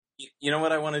You know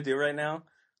what I want to do right now?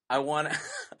 I want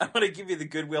I want to give you the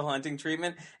Goodwill Hunting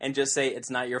treatment and just say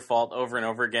it's not your fault over and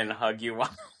over again and hug you.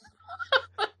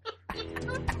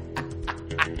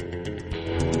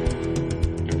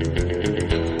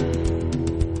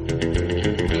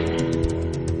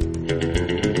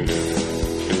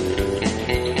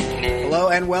 Hello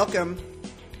and welcome.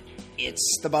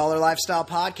 It's the Baller Lifestyle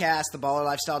Podcast,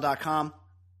 theballerlifestyle.com.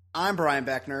 I'm Brian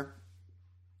Beckner.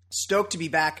 Stoked to be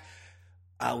back.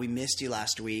 We missed you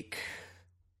last week.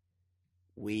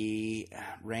 We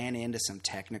ran into some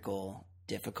technical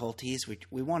difficulties.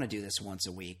 We want to do this once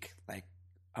a week.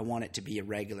 I want it to be a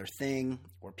regular thing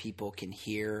where people can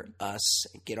hear us,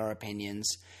 get our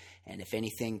opinions, and if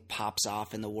anything pops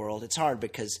off in the world, it's hard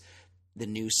because the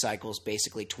news cycle is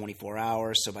basically 24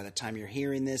 hours, so by the time you're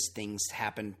hearing this, things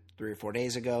happened 3 or 4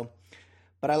 days ago.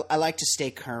 But I like to stay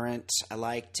current. I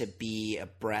like to be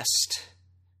abreast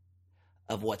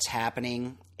of what's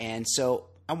happening, and so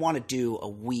I want to do a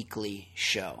weekly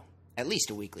show, at least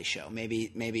a weekly show.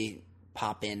 Maybe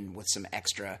pop in with some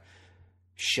extra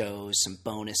shows, some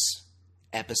bonus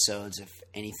episodes if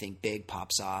anything big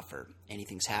pops off or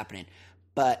anything's happening.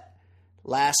 But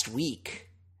last week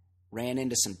ran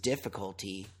into some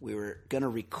difficulty. We were going to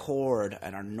record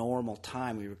at our normal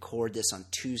time. We record this on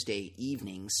Tuesday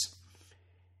evenings.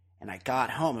 And I got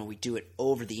home, and we do it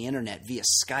over the internet via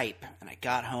Skype. And I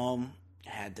got home,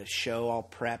 had the show all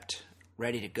prepped,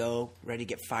 ready to go, ready to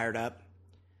get fired up.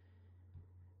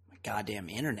 My goddamn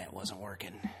internet wasn't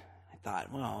working. I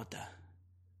thought, well,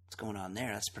 what's going on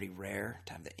there? That's pretty rare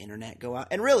to have the internet go out.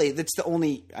 And really, that's the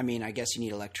only, I guess you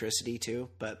need electricity too,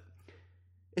 but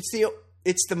it's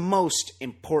the most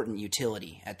important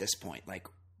utility at this point. Like,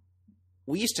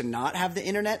 we used to not have the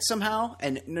internet somehow,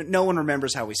 and no one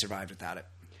remembers how we survived without it.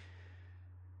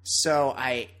 So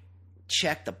I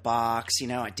checked the box,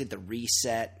 I did the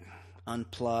reset,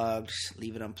 unplugged,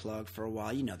 leave it unplugged for a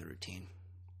while. You know the routine.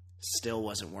 Still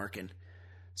wasn't working.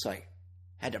 So I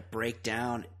had to break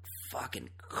down and fucking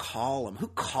call them. Who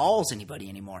calls anybody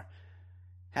anymore?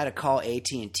 Had to call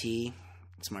AT&T.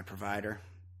 It's my provider.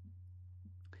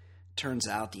 Turns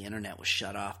out the internet was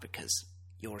shut off because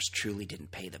yours truly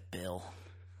didn't pay the bill.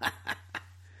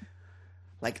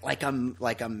 like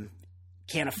I'm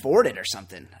can't afford it or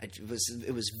something.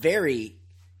 It was very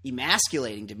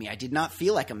emasculating to me. I did not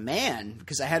feel like a man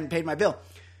because I hadn't paid my bill.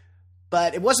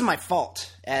 But it wasn't my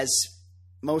fault, as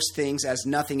most things, as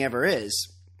nothing ever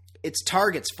is. It's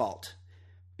Target's fault,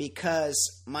 because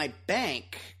my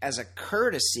bank, as a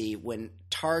courtesy, when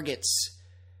Target's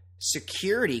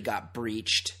security got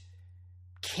breached,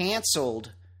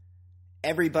 canceled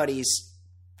everybody's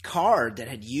card that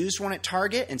had used one at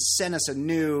Target and sent us a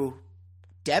new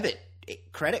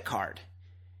credit card.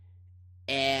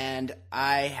 And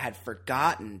I had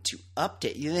forgotten to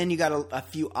update. And then you got a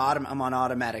few I'm on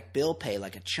automatic bill pay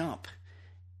like a chump.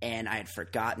 And I had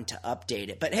forgotten to update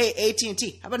it. But hey,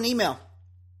 AT&T, how about an email?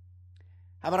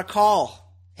 How about a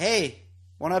call? Hey,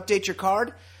 want to update your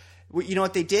card? You know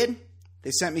what they did?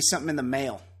 They sent me something in the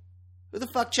mail. Who the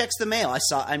fuck checks the mail? I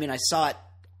saw it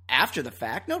after the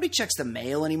fact. Nobody checks the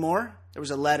mail anymore. There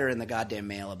was a letter in the goddamn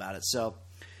mail about it. So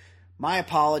my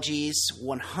apologies,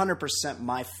 100%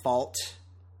 my fault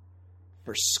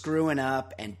for screwing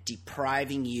up and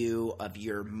depriving you of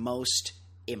your most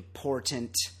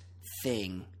important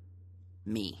thing,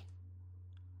 me.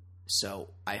 So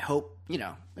I hope,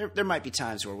 there might be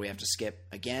times where we have to skip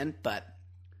again, but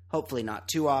hopefully not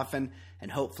too often,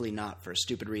 and hopefully not for a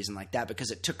stupid reason like that, because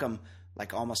it took them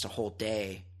like almost a whole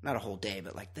day, not a whole day,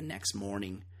 but like the next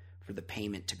morning for the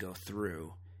payment to go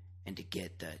through and to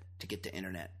get the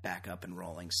internet back up and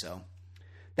rolling. So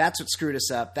that's what screwed us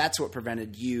up. That's what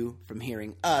prevented you from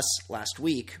hearing us last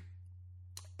week.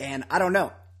 And I don't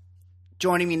know.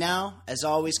 Joining me now, as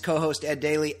always, co-host Ed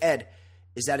Daly. Ed,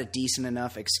 is that a decent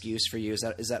enough excuse for you?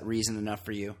 Is that reason enough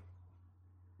for you?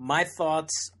 My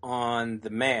thoughts on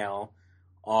the mail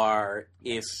are,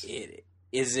 if it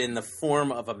is in the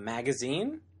form of a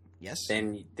magazine, yes,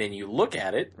 then you look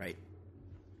at it. Right.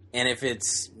 And if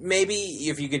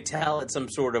you could tell it's some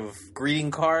sort of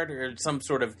greeting card or some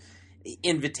sort of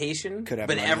invitation, could have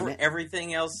but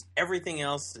everything everything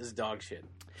else is dog shit.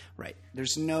 Right.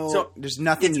 There's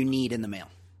nothing you need in the mail.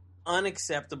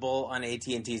 Unacceptable on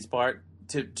AT&T's part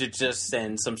to just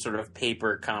send some sort of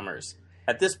paper commerce.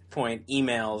 At this point,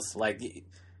 emails,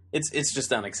 it's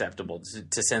just unacceptable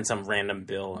to send some random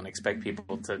bill and expect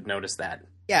people to notice that.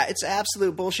 Yeah, it's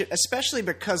absolute bullshit, especially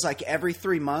because like every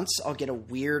 3 months I'll get a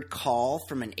weird call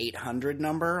from an 800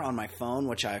 number on my phone,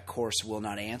 which I, of course, will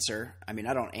not answer. I mean,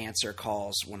 I don't answer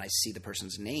calls when I see the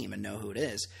person's name and know who it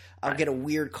is. I'll get a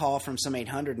weird call from some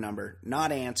 800 number,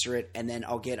 not answer it, and then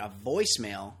I'll get a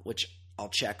voicemail, which I'll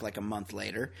check like a month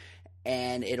later,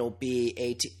 and it'll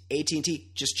be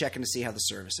AT&T, just checking to see how the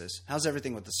service is. How's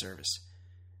everything with the service?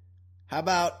 How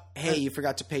about, hey, you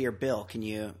forgot to pay your bill. Can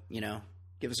you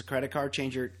give us a credit card,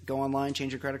 go online,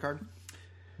 change your credit card?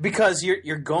 Because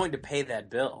you're going to pay that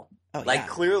bill. Oh, like, yeah.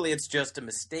 Clearly it's just a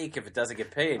mistake if it doesn't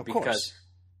get paid. Of because course.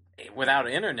 without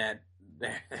internet,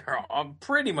 there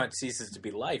pretty much ceases to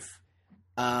be life.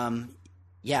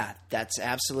 Yeah, that's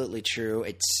absolutely true.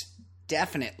 It's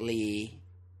definitely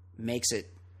makes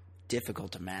it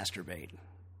difficult to masturbate.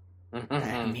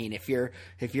 I mean, if you're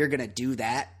going to do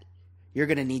that, you're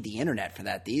going to need the internet for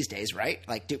that these days, right?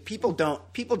 Like, people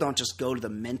don't just go to the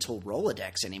mental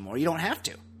Rolodex anymore. You don't have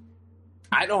to.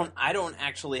 I don't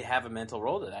actually have a mental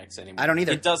Rolodex anymore. I don't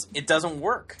either. It doesn't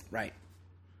work. Right.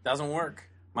 Doesn't work.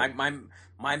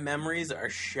 My memories are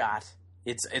shot.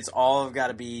 It's all got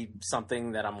to be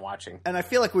something that I'm watching. And I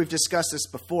feel like we've discussed this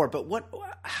before, but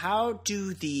how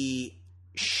do the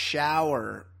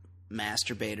shower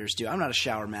masturbators do? I'm not a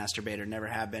shower masturbator, never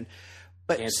have been.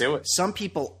 But Can't do it. Some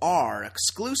people are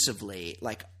exclusively,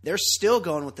 like, they're still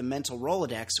going with the mental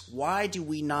Rolodex. Why do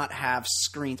we not have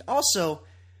screens? Also,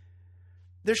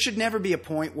 there should never be a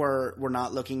point where we're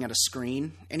not looking at a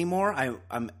screen anymore.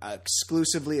 I'm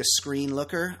exclusively a screen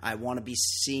looker. I want to be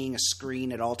seeing a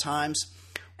screen at all times.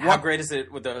 How great is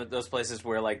it with those places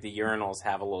where, like, the urinals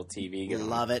have a little TV going?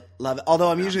 Love it.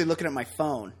 Although I'm usually looking at my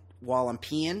phone while I'm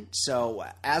peeing. So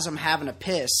as I'm having a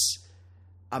piss,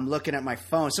 I'm looking at my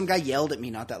phone. Some guy yelled at me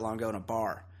not that long ago in a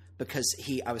bar because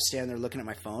I was standing there looking at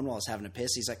my phone while I was having a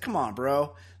piss. He's like, "Come on,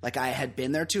 bro." Like, I had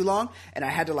been there too long, and I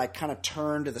had to, like, kind of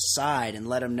turn to the side and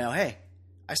let him know, hey,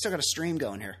 I still got a stream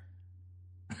going here.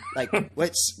 Like,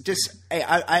 hey,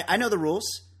 I know the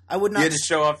rules. I would not. You had to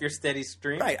show off your steady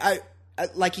stream? Right. I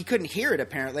like, he couldn't hear it,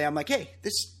 apparently. I'm like, hey,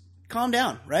 calm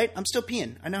down, right? I'm still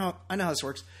peeing. I know how this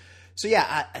works. So,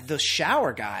 yeah, the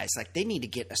shower guys, like, they need to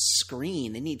get a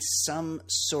screen. They need some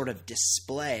sort of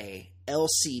display,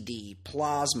 LCD,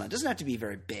 plasma. It doesn't have to be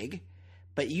very big,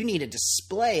 but you need a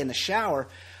display in the shower.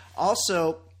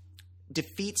 Also,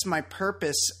 defeats my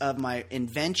purpose of my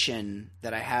invention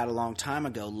that I had a long time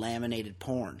ago, laminated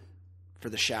porn for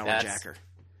the shower jacker.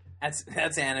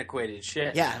 That's antiquated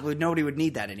shit. Yeah, nobody would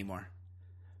need that anymore.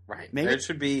 Right. Maybe There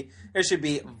should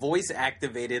be voice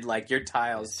activated, like your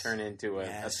tiles turn into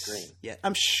a screen. Yeah,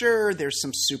 I'm sure there's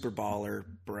some super baller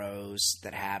bros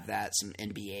that have that. Some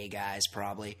NBA guys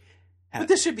probably. But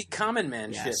this should be common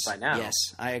man shit by now. Yes,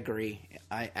 I agree.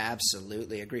 I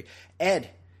absolutely agree. Ed,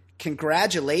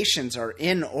 congratulations are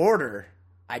in order.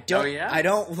 I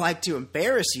don't like to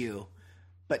embarrass you,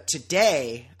 but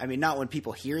today, I mean, not when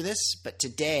people hear this, but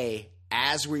today,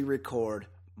 as we record,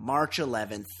 March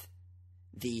 11th,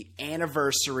 the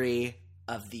anniversary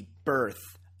of the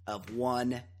birth of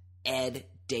one Ed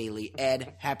Daly.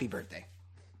 Ed, happy birthday.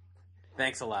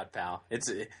 Thanks a lot, pal. It's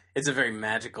a very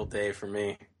magical day for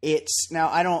me. Now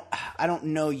I don't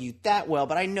know you that well,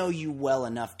 but I know you well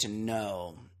enough to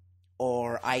know,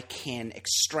 or I can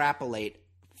extrapolate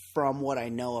from what I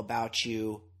know about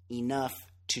you enough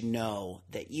to know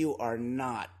that you are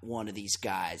not one of these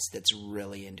guys that's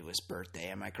really into his birthday.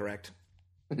 Am I correct?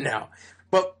 No,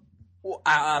 but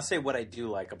I'll say what I do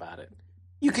like about it.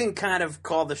 You can kind of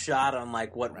call the shot on,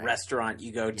 like, what restaurant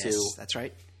you go to. Yes, that's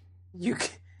right.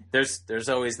 There's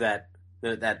always that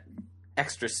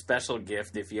extra special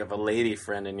gift if you have a lady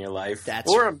friend in your life,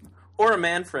 or a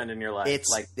man friend in your life.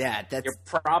 You're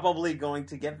probably going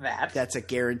to get that. That's a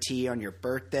guarantee on your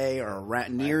birthday or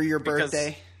near your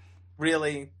birthday.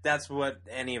 Really, that's what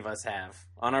any of us have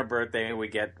on our birthday. We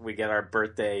get our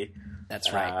birthday.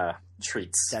 That's right.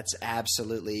 Treats. That's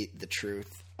absolutely the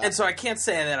truth. And so I can't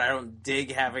say that I don't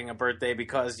dig having a birthday,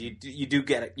 because you do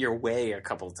get it your way a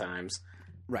couple times.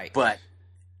 Right. But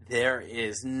there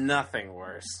is nothing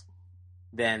worse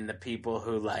than the people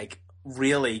who, like,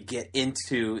 really get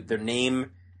into their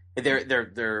name,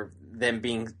 them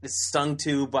being sung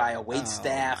to by a wait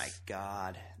staff. Oh my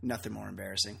God. Nothing more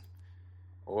embarrassing.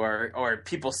 Or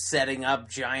people setting up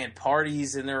giant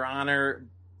parties in their honor.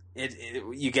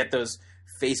 You get those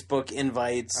Facebook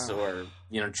invites or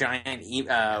giant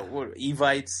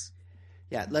evites.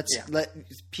 Yeah,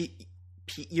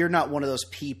 you're not one of those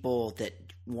people that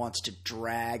wants to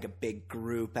drag a big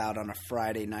group out on a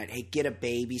Friday night. Hey, get a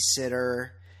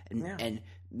babysitter and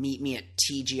meet me at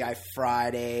TGI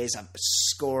Fridays. I've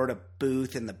scored a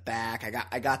booth in the back.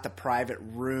 I got the private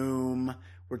room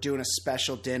We're doing a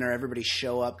special dinner. Everybody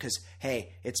show up because,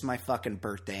 hey, it's my fucking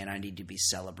birthday and I need to be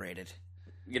celebrated.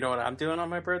 You know what I'm doing on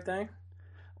my birthday?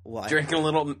 Well, drinking a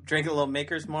little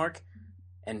Maker's Mark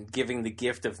and giving the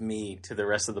gift of me to the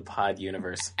rest of the pod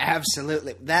universe.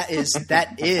 Absolutely. That is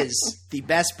the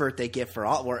best birthday gift for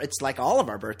all. Or it's like all of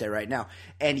our birthday right now.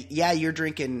 And yeah, you're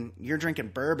drinking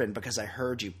bourbon because I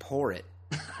heard you pour it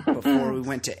before we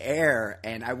went to air,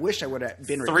 and I wish I would have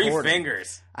been recording. Three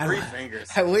fingers.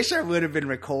 I wish I would have been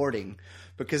recording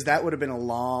because that would have been a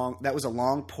long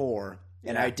pour,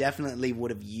 and I definitely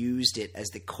would have used it as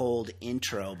the cold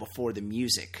intro before the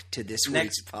music to this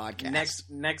week's podcast.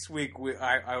 Next week,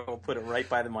 I will put it right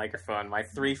by the microphone. My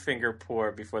 3-finger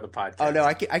pour before the podcast. Oh no,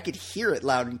 I could hear it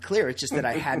loud and clear. It's just that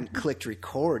I hadn't clicked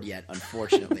record yet,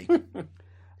 unfortunately.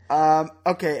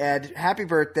 Okay, Ed, happy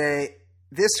birthday.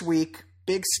 This week,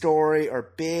 big story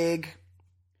or big,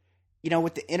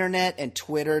 with the internet and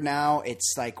Twitter now,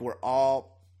 it's like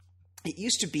it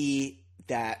used to be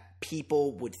that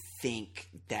people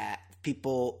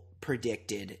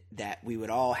predicted that we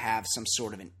would all have some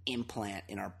sort of an implant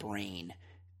in our brain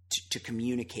to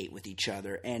communicate with each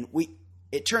other. And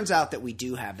it turns out that we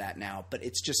do have that now, but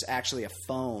it's just actually a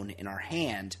phone in our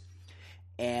hand.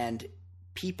 And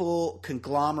people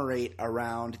conglomerate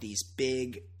around these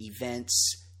big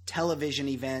events, television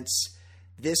events.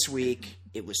 This week,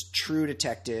 it was True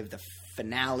Detective, the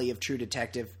finale of True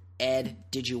Detective. Ed,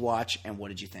 did you watch, and what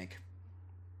did you think?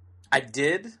 I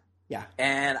did. Yeah.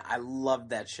 And I loved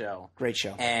that show. Great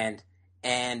show. And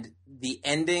the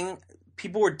ending,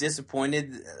 people were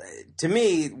disappointed. To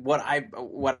me, what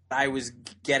I was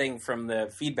getting from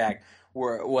the feedback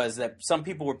was that some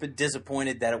people were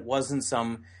disappointed that it wasn't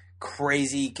some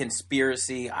crazy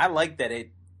conspiracy. I liked that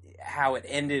how it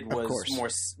ended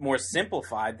was more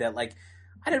simplified. That like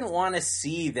I didn't want to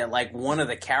see that like one of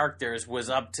the characters was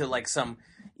up to like some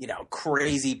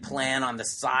crazy plan on the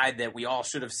side that we all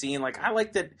should have seen. Like I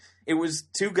liked that it was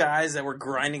two guys that were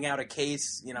grinding out a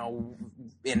case, in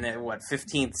the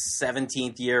 15th,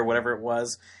 17th year, whatever it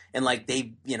was, and like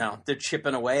they're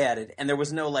chipping away at it, and there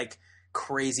was no like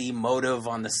crazy motive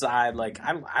on the side. Like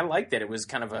I liked that it was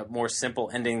kind of a more simple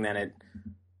ending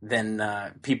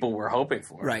than people were hoping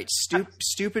for. Right.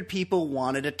 Stupid people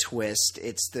wanted a twist.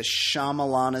 It's the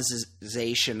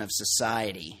Shyamalanization of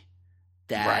society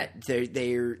that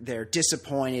they're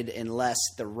disappointed unless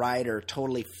the writer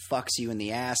totally fucks you in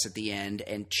the ass at the end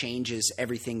and changes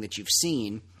everything that you've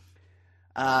seen.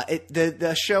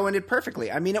 The show ended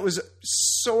perfectly. I mean, it was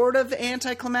sort of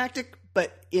anticlimactic,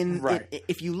 but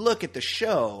if you look at the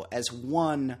show as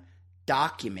one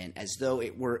document, as though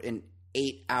it were an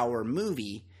 8-hour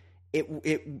movie,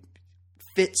 it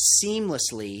fits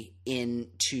seamlessly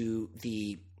into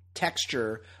the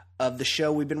texture of the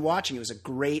show we've been watching. It was a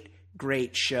great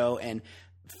show, and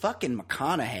fucking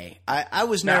McConaughey. That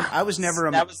was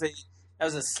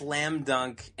a slam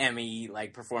dunk Emmy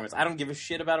like performance. I don't give a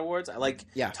shit about awards. I like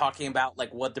talking about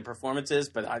like what the performance is,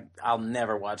 but I'll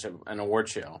never watch an award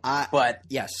show. But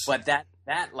that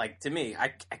like to me, I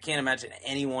can't imagine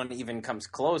anyone even comes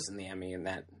close in the Emmy in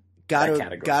that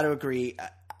category. Got to agree.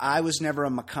 I was never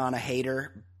a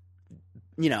McConaughey-hater,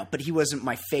 but he wasn't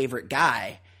my favorite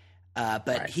guy.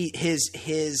 But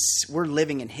we're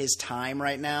living in his time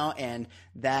right now, and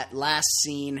that last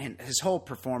scene, his whole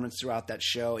performance throughout that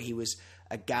show, he was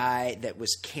a guy that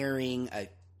was carrying a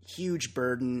huge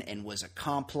burden and was a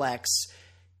complex,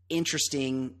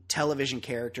 interesting television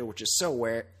character, which is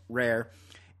so rare.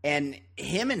 And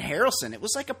him and Harrelson, it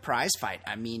was like a prize fight.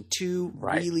 I mean, two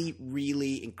really,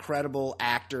 really incredible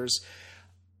actors.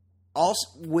 Also,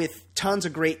 with tons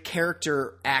of great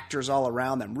character actors all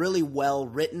around them. Really well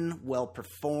written, well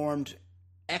performed,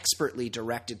 expertly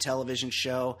directed television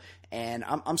show. And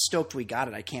I'm stoked we got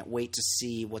it. I can't wait to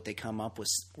see what they come up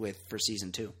with for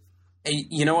season 2. And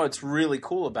you know what's really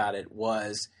cool about it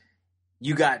was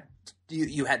you had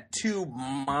two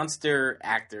monster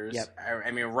actors. Yep.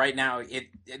 I mean, right now,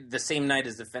 the same night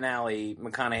as the finale,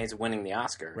 McConaughey's winning the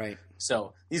Oscar. Right.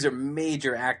 So these are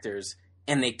major actors,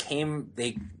 and they came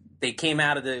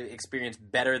out of the experience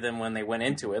better than when they went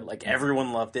into it. Like,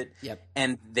 everyone loved it. Yep.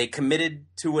 And they committed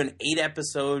to an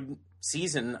 8-episode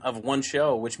season of one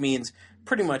show, which means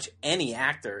pretty much any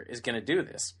actor is going to do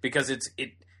this. Because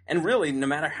and really, no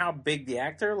matter how big the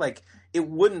actor, like, it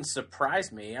wouldn't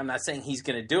surprise me. I'm not saying he's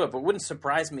going to do it, but it wouldn't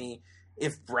surprise me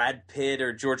if Brad Pitt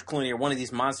or George Clooney or one of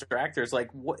these monster actors, like,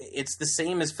 it's the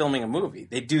same as filming a movie.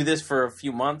 They do this for a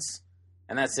few months,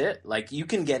 and that's it. Like, you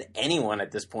can get anyone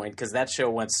at this point because that show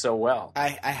went so well. I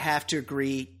have to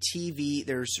agree. TV,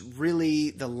 there's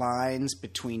really the lines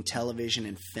between television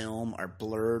and film are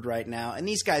blurred right now. And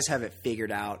these guys have it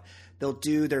figured out. they'll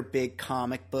do their big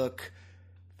comic book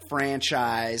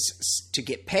franchise to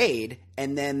get paid,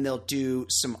 and then they'll do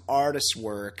some artist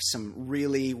work, some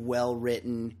really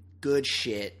well-written, good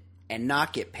shit, and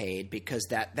not get paid because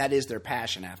that is their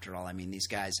passion after all. I mean, these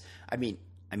guys, I mean,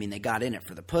 they got in it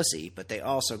for the pussy, but they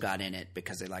also got in it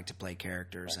because they like to play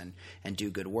characters and do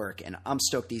good work. And I'm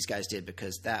stoked these guys did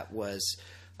because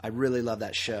I really love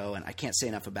that show, and I can't say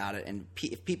enough about it. And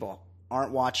if people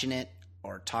aren't watching it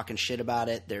or talking shit about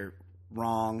it, they're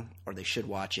wrong, or they should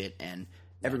watch it. And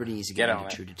everybody needs to get into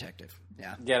True Detective.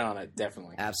 Yeah, get on it,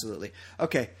 definitely. Absolutely.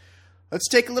 Okay, let's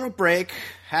take a little break.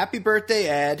 Happy birthday,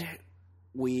 Ed.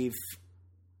 We've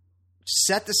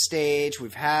set the stage.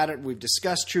 We've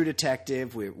discussed True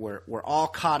Detective. We're all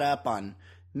caught up on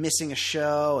missing a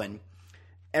show and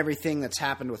everything that's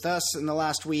happened with us in the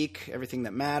last week, everything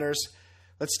that matters.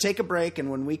 Let's take a break, and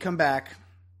when we come back,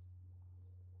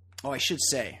 I should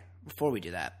say, before we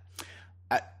do that,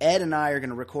 Ed and I are going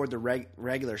to record the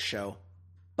regular show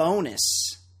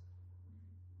bonus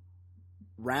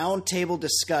roundtable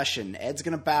discussion. Ed's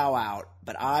going to bow out,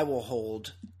 but I will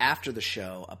hold, after the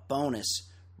show, a bonus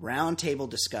roundtable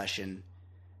discussion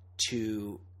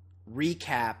to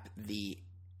recap the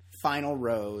final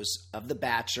rows of The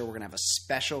Bachelor. We're going to have a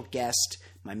special guest.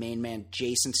 My main man,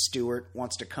 Jason Stewart,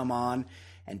 wants to come on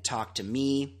and talk to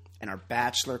me and our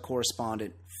Bachelor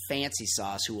correspondent, Fancy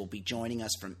Sauce, who will be joining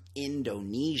us from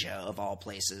Indonesia, of all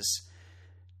places.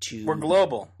 We're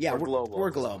global. Yeah, we're global. We're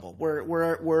global.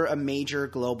 We're a major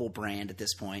global brand at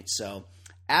this point. So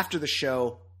after the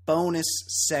show, bonus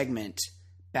segment,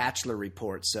 Bachelor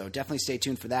Report. So definitely stay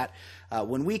tuned for that.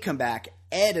 When we come back,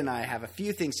 Ed and I have a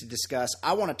few things to discuss.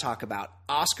 I want to talk about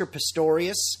Oscar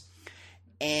Pistorius,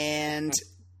 and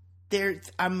there's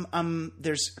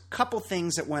a couple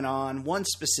things that went on. One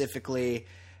specifically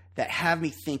that have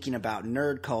me thinking about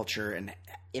nerd culture and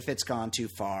if it's gone too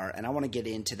far, and I want to get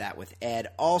into that with Ed.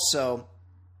 Also,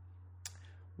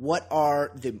 what are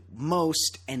the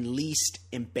most and least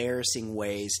embarrassing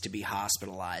ways to be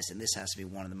hospitalized? And this has to be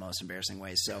one of the most embarrassing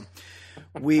ways. So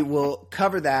we will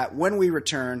cover that when we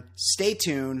return. Stay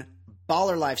tuned.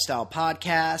 Baller Lifestyle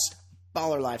Podcast,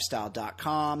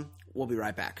 ballerlifestyle.com. We'll be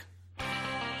right back.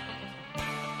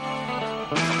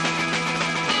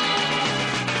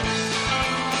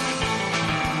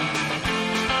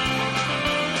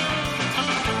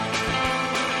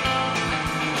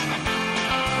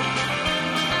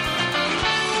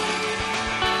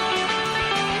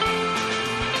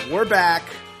 We're back.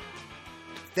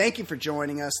 Thank you for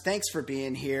joining us. Thanks for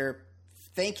being here.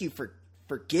 Thank you for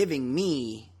forgiving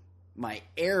me my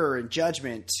error in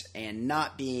judgment and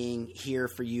not being here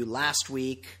for you last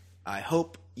week. I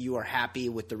hope you are happy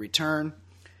with the return.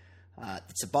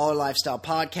 It's a Baller Lifestyle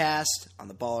Podcast on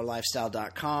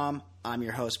theballerlifestyle.com. I'm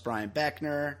your host, Brian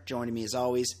Beckner. Joining me as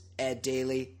always, Ed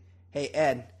Daly. Hey,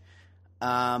 Ed.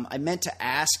 I meant to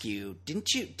ask you,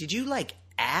 did you like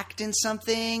act in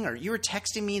something, or you were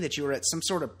texting me that you were at some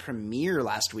sort of premiere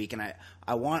last week, and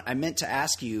I meant to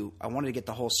ask you, I wanted to get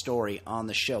the whole story on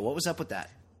the show. What was up with that?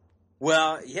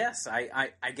 Well, yes, I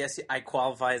guess I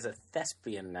qualify as a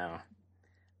thespian now.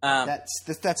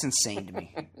 That's insane to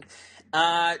me.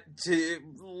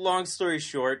 Long story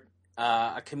short,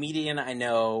 a comedian I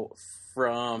know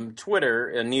from Twitter,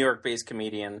 a New York-based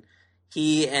comedian,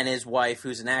 he and his wife,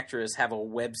 who's an actress, have a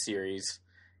web series.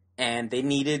 And they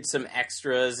needed some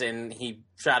extras, and he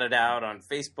shot it out on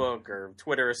Facebook or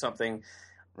Twitter or something.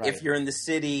 Right. If you're in the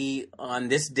city on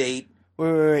this date...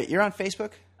 Wait. You're on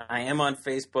Facebook? I am on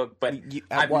Facebook, but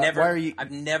I've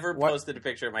never posted a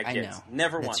picture of my kids. I know.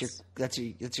 Never once. That's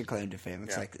your claim to fame.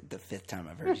 It's like the fifth time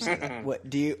I've heard you say that. What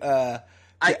do you... All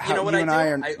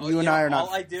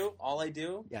I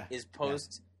do is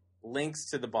post links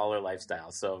to the Baller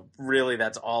Lifestyle. So really,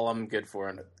 that's all I'm good for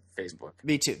on Facebook.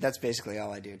 Me too. That's basically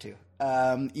all I do too.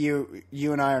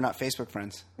 You and I are not Facebook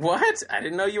friends. What? I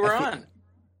didn't know you were on.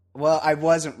 Well, I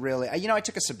wasn't really. I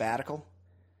took a sabbatical.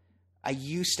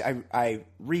 I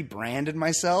rebranded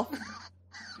myself.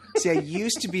 See, I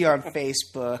used to be on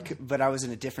Facebook, but I was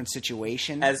in a different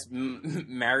situation. As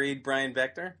married Brian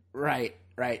Beckner? Right.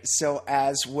 So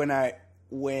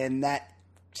when that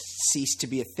ceased to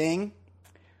be a thing,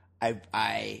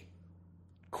 I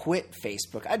quit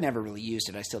Facebook. I'd never really used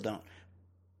it. I still don't.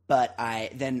 But I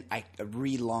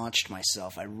relaunched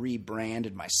myself. I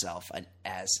rebranded myself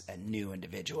as a new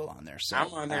individual on there. So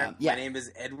I'm on there. My name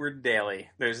is Edward Daly.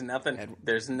 There's nothing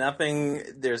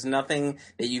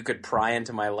that you could pry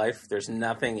into my life. There's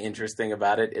nothing interesting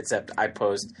about it except I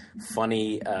post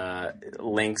funny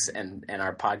links and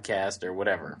our podcast or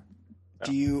whatever.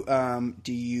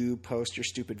 Do you post your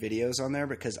stupid videos on there?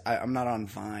 Because I'm not on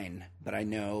Vine, but I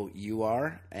know you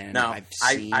are. And No, I've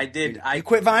seen, I did. You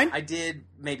quit Vine? I did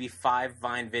maybe 5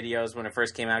 Vine videos when it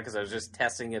first came out because I was just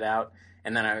testing it out.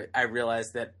 And then I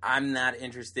realized that I'm not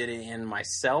interested in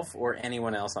myself or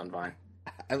anyone else on Vine.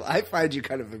 I find you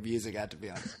kind of amusing, I have to be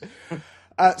honest.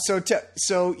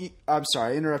 So I'm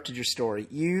sorry, I interrupted your story.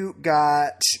 You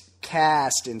got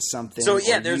cast in something. So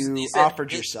yeah, you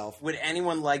offered yourself. Would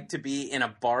anyone like to be in a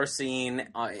bar scene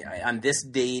on this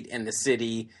date in the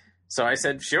city? So I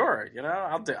said, sure.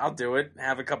 I'll do it.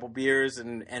 Have a couple beers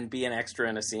and be an extra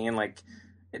in a scene. Like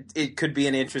it could be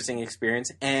an interesting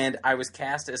experience. And I was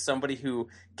cast as somebody who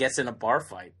gets in a bar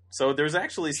fight. So there's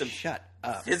actually some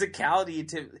physicality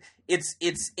to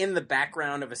it's in the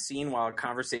background of a scene while a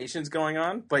conversation's going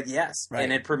on. But yes, right.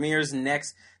 And it premieres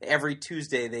every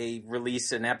Tuesday. They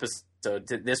release an episode.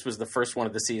 This was the first one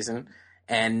of the season,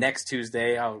 and next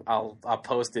Tuesday I'll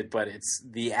post it. But it's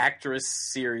the Actress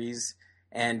series,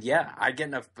 and yeah, I get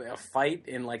in a fight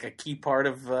in like a key part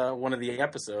of one of the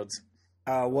episodes.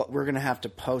 What we're gonna have to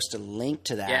post a link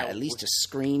to that, at least a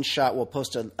screenshot. We'll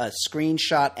post a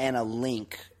screenshot and a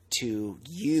link to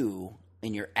you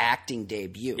in your acting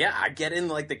debut. Yeah, I get in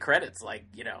like the credits, like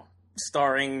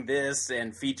starring this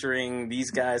and featuring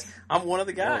these guys. I'm one of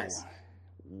the guys.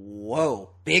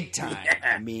 Whoa, big time!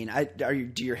 Yeah. I mean,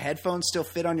 do your headphones still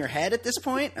fit on your head at this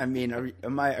point? I mean, are you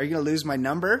gonna lose my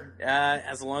number?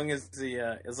 As long as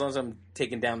I'm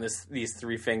taking down these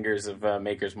 3 fingers of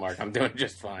Maker's Mark, I'm doing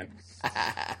just fine.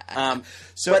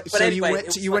 So anyway,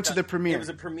 you went to the premiere. It was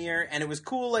a premiere, and it was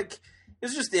cool. Like it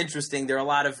was just interesting. There are a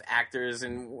lot of actors,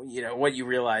 and what you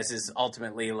realize is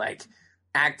ultimately like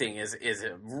acting is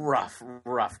a rough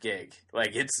gig.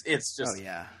 Like it's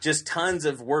just tons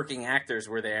of working actors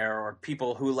were there, or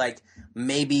people who like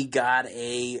maybe got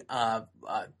a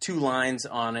 2 lines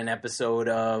on an episode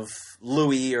of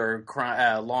Louis or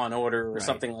Law and Order or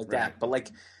something like that. But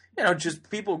like just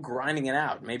people grinding it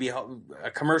out. Maybe a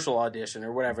commercial audition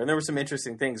or whatever. And there were some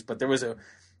interesting things, but there was a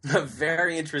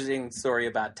very interesting story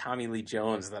about Tommy Lee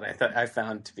Jones that I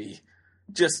found to be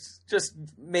just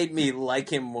made me like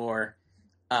him more.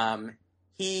 Some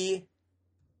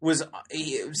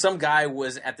guy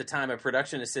was at the time a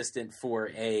production assistant for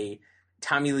a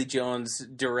Tommy Lee Jones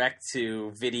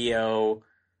direct-to-video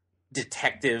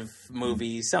detective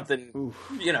movie, something.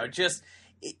 Oof.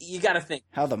 You got to think.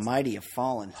 How the mighty have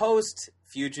fallen. Post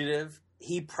Fugitive,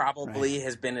 he probably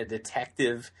has been a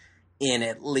detective in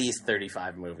at least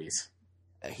 35 movies.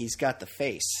 He's got the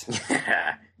face.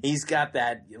 Yeah, he's got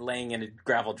that laying in a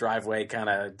gravel driveway kind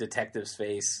of detective's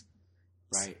face.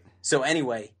 Right. So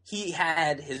anyway, he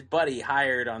had his buddy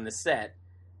hired on the set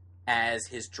as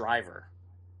his driver.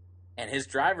 And his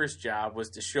driver's job was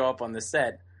to show up on the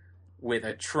set with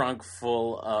a trunk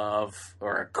or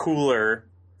a cooler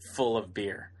full of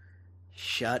beer.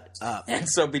 Shut up. And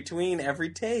so between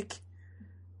every take,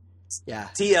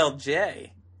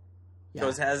 TLJ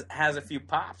has a few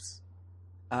pops.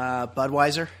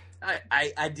 Budweiser?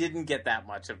 I didn't get that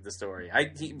much of the story.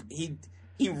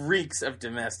 He reeks of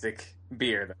domestic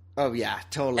beer. Oh yeah,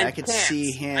 totally. I could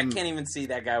see him. I can't even see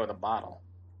that guy with a bottle.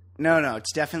 No,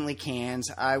 it's definitely cans.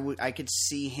 I could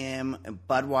see him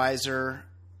Budweiser,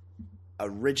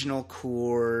 original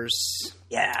Coors.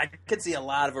 Yeah, I could see a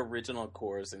lot of original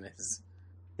Coors in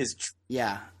his.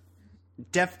 Yeah.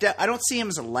 I don't see him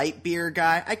as a light beer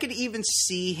guy. I could even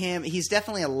see him. He's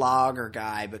definitely a lager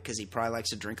guy because he probably likes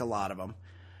to drink a lot of them.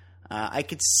 I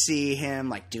could see him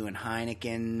like doing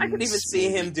Heineken. I could even see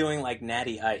him doing like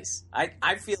Natty Ice.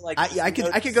 I feel like I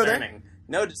could go there.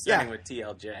 No discerning with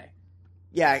TLJ.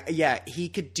 Yeah, he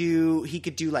could do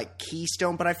like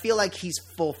Keystone, but I feel like he's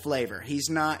full flavor. He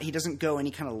doesn't go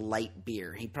any kind of light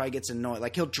beer. He probably gets annoyed.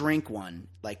 Like he'll drink one.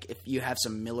 Like if you have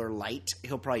some Miller Lite,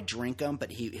 he'll probably drink them,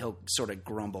 but he'll sort of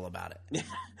grumble about it.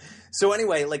 So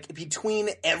anyway, like between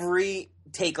every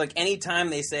take, like anytime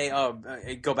they say,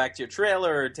 go back to your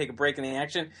trailer or take a break in the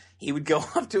action, he would go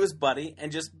up to his buddy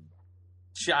and just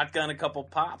shotgun a couple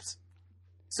pops.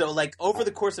 So like over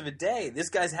the course of a day, this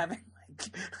guy's having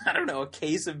I don't know, a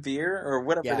case of beer or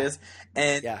whatever it is.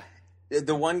 And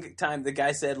the one time the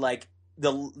guy said like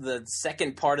the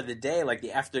second part of the day, like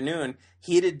the afternoon,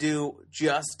 he had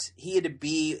to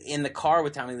be in the car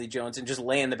with Tommy Lee Jones and just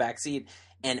lay in the back seat.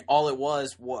 And all it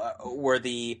was were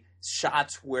the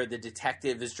shots where the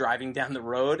detective is driving down the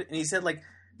road. And he said like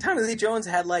Tommy Lee Jones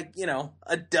had like,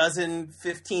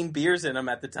 15 beers in him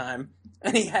at the time.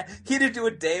 And he had to do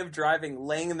a day of driving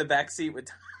laying in the back seat with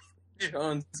Tommy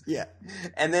Jones. Yeah.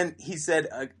 And then he said,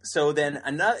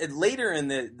 later in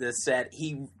the set,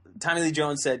 Tommy Lee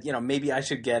Jones said, maybe I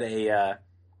should get a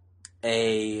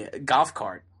a golf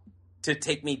cart to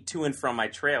take me to and from my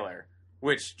trailer,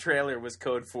 which trailer was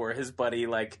code for his buddy,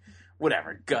 like,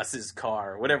 whatever, Gus's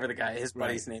car, whatever his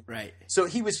buddy's name. Right. So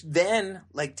he was then,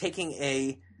 like, taking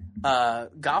a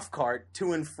golf cart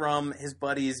to and from his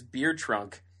buddy's beer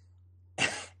trunk.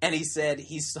 And he said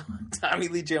he saw Tommy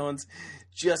Lee Jones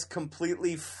just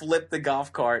completely flip the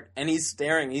golf cart, and he's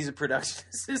staring. He's a production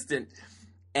assistant.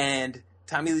 And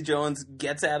Tommy Lee Jones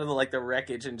gets out of the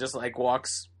wreckage and just, like,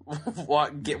 walks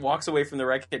away from the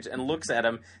wreckage and looks at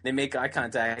him. They make eye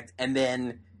contact, and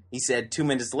then he said 2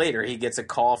 minutes later he gets a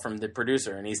call from the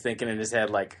producer, and he's thinking in his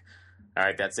head, like, all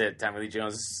right, that's it. Tommy Lee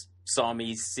Jones saw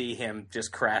me see him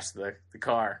just crash the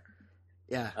car.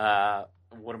 Yeah.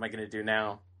 What am I going to do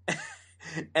now?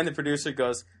 And the producer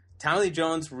goes, Tommy Lee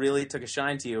Jones really took a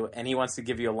shine to you, and he wants to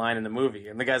give you a line in the movie.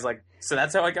 And the guy's like, so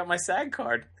that's how I got my SAG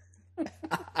card.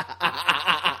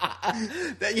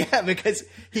 Yeah, because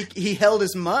he held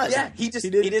his mud. Yeah, he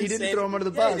didn't throw him under the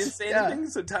bus. He didn't say anything.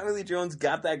 So Tommy Lee Jones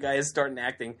got that guy to start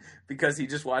acting because he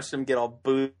just watched him get all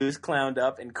booze clowned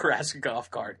up and crash a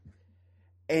golf cart.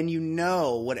 And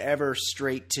whatever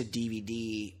straight to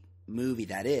DVD movie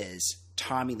that is,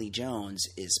 Tommy Lee Jones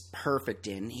is perfect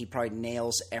in. He probably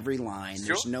nails every line. Sure.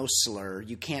 There's no slur.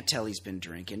 You can't tell he's been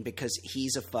drinking because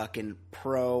he's a fucking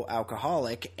pro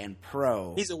alcoholic and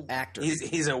pro actor.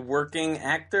 He's a working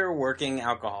actor, working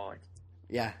alcoholic.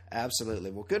 Yeah,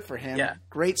 absolutely. Well, good for him. Yeah.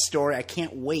 Great story. I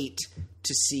can't wait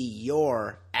to see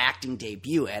your acting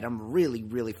debut, Ed. I'm really,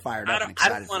 really fired up and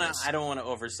excited for this. I don't want to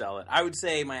oversell it. I would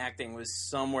say my acting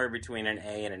was somewhere between an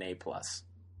A and an A+.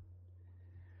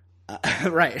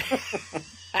 Right.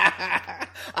 I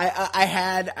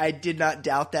did not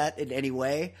doubt that in any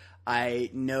way. I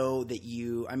know that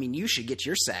you should get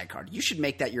your SAG card. You should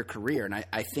make that your career, and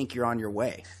I think you're on your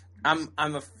way. I'm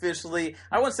officially,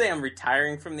 I won't say I'm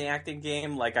retiring from the acting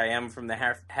game like I am from the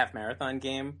half marathon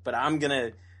game, but I'm going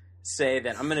to say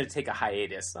that I'm going to take a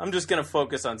hiatus. I'm just going to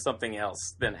focus on something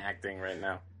else than acting right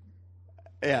now.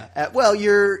 Yeah. Well,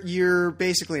 you're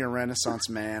basically a Renaissance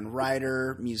man,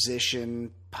 writer,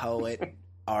 musician, poet,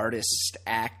 artist,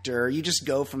 actor. You just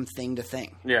go from thing to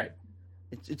thing. Yeah.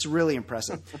 It's really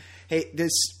impressive. Hey,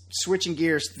 switching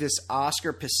gears, this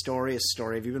Oscar Pistorius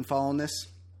story. Have you been following this?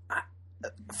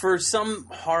 For some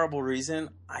horrible reason,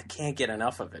 I can't get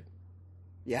enough of it.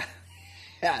 Yeah.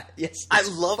 Yeah. Yes. I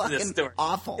love this story.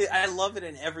 Awful. I love it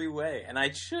in every way, and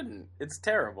I shouldn't. It's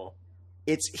terrible.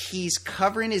 He's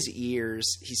covering his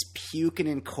ears. He's puking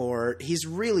in court. He's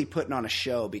really putting on a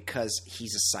show because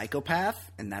he's a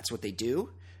psychopath, and that's what they do.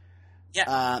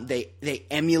 Yeah. They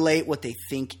emulate what they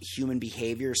think human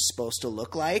behavior is supposed to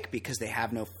look like because they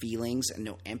have no feelings and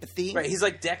no empathy. Right. He's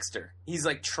like Dexter. He's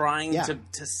like trying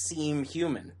to seem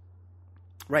human.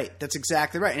 Right. That's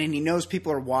exactly right. And he knows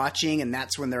people are watching, and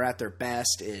that's when they're at their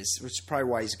best. Which is probably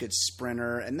why he's a good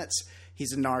sprinter, and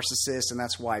he's a narcissist, and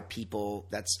that's why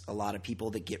that's a lot of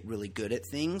people that get really good at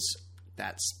things.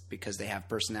 That's because they have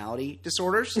personality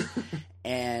disorders.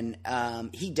 And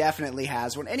he definitely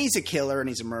has one. And he's a killer, and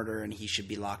he's a murderer, and he should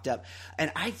be locked up.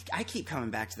 And I keep coming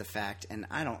back to the fact, and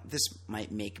this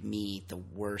might make me the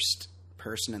worst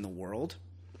person in the world,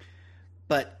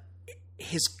 but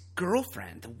his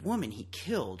girlfriend, the woman he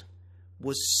killed,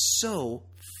 was so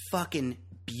fucking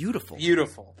beautiful.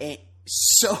 Beautiful. And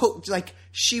so, like,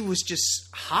 she was just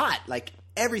hot. Like,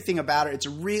 everything about her.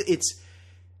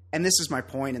 And this is my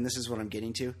point, and this is what I'm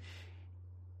getting to.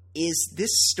 Is this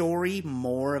story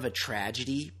more of a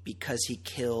tragedy because he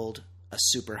killed a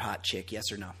super hot chick?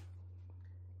 Yes or no?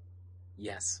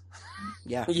 Yes.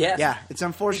 Yeah. Yes. Yeah. It's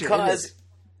unfortunate. Because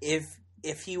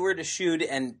if he were to shoot,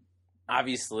 and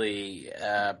obviously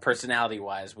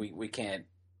personality-wise, we can't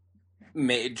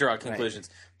draw conclusions.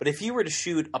 Right. But if he were to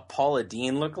shoot a Paula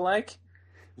Deen lookalike,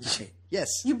 yes,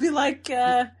 you'd be like,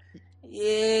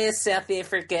 yeah, South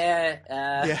Africa.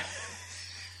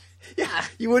 Yeah,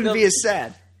 you wouldn't be as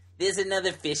sad. There's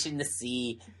another fish in the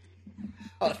sea.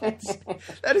 Oh,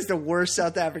 that is the worst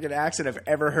South African accent I've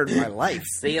ever heard in my life.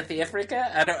 South Africa?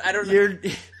 I don't know.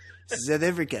 South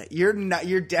Africa.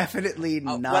 You're definitely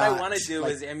not. What I want to do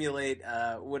is emulate.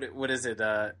 What is it?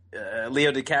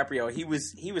 Leo DiCaprio.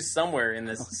 He was somewhere in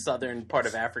the southern part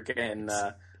of Africa in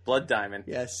Blood Diamond.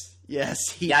 Yes.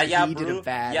 He did a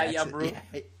bad accent.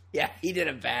 Yeah, he did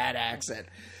a bad accent.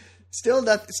 Still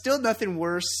nothing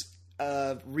worse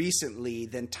recently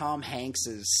than Tom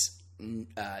Hanks's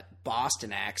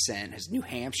Boston accent, his New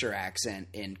Hampshire accent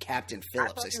in Captain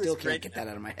Phillips. I still can't get that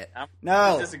out of my head.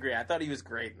 I disagree. I thought he was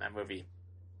great in that movie.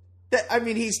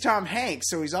 He's Tom Hanks,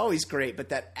 so he's always great, but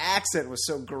that accent was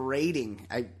so grating.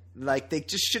 They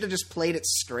just should have just played it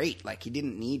straight. Like, he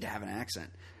didn't need to have an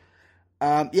accent.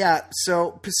 Yeah,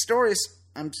 so Pistorius,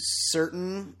 I'm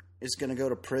certain, is going to go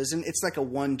to prison. It's like a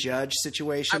one-judge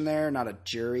situation there, not a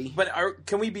jury. But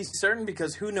can we be certain?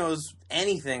 Because who knows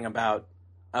anything about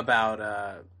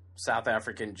South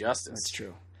African justice? That's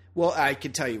true. Well, I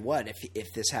could tell you what,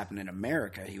 if this happened in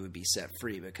America, he would be set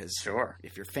free because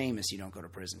if you're famous, you don't go to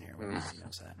prison here. Everybody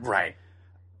knows that. Right.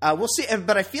 We'll see,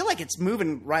 but I feel like it's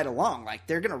moving right along. Like,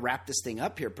 they're going to wrap this thing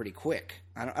up here pretty quick.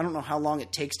 I don't know how long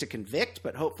it takes to convict,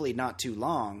 but hopefully not too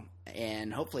long.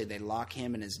 And hopefully they lock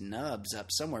him and his nubs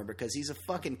up somewhere because he's a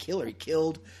fucking killer. He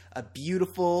killed a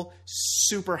beautiful,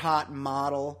 super hot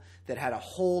model that had a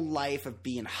whole life of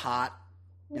being hot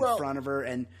in front of her.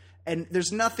 And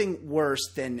there's nothing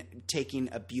worse than taking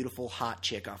a beautiful, hot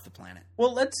chick off the planet.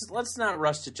 Well, let's not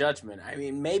rush to judgment. I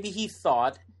mean, maybe he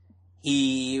thought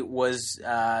he was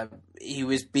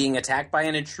being attacked by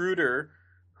an intruder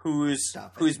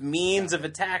whose means of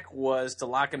attack was to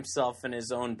lock himself in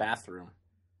his own bathroom.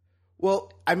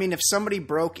 Well, I mean, if somebody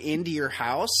broke into your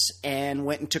house and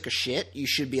went and took a shit, you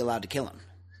should be allowed to kill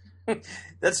him.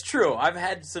 That's true. I've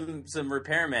had some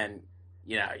repairmen,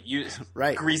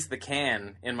 grease the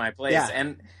can in my place,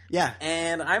 and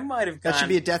I might have gone. That should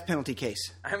be a death penalty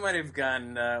case. I might have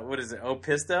gone. What is it?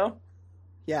 Opisto?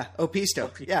 Yeah, Opisto.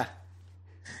 Yeah.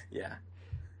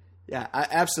 I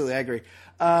absolutely agree.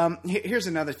 Here's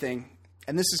another thing,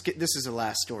 and this is the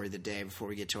last story of the day before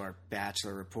we get to our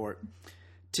Bachelor report.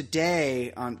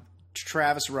 Today on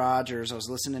Travis Rogers, I was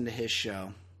listening to his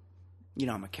show. You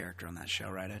know I'm a character on that show,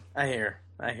 right, Ed? I hear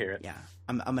it. Yeah,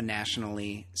 I'm a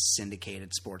nationally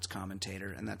syndicated sports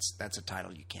commentator, and that's a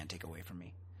title you can't take away from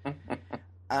me.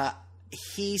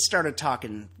 He started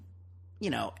talking,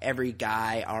 every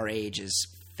guy our age's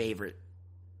favorite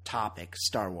topic,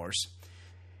 Star Wars.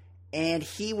 And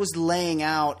he was laying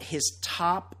out his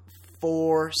top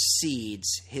 4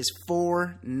 seeds, his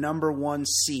 4 number 1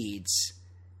 seeds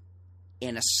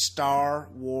in a Star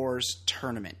Wars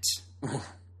tournament.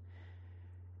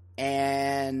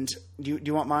 And do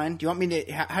you want mine? Do you want me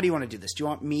to? How do you want to do this? Do you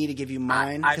want me to give you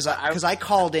mine? Because I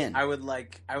called in. I would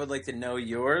like to know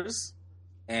yours,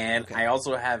 and okay. I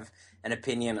also have an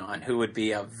opinion on who would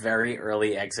be a very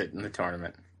early exit in the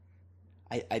tournament.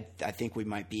 I think we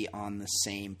might be on the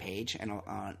same page, and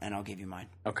I'll give you mine.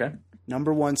 Okay.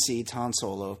 Number 1 seed, Han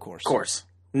Solo, of course. Of course,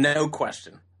 no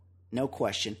question. No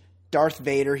question. Darth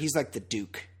Vader, he's like the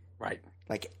Duke. Right.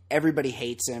 Like, everybody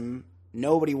hates him.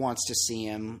 Nobody wants to see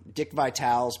him. Dick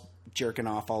Vitale's jerking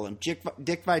off all of them.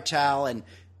 Dick Vitale and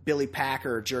Billy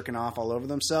Packer are jerking off all over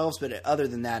themselves, but other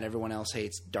than that, everyone else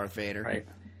hates Darth Vader. Right.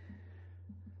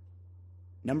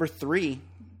 Number 3,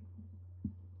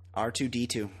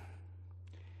 R2-D2.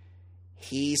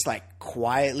 He's like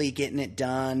quietly getting it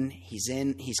done.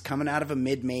 He's coming out of a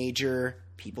mid-major.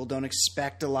 People don't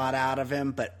expect a lot out of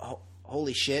him, but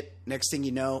holy shit, next thing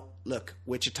you know, look,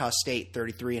 Wichita State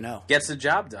 33-0. Gets the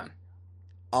job done.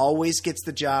 Always gets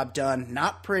the job done.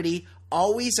 Not pretty,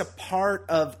 always a part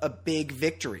of a big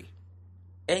victory.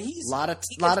 And he's a lot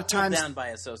of times down by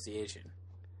association.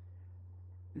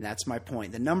 And that's my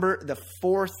point. The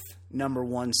 4th number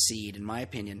 1 seed, in my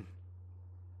opinion,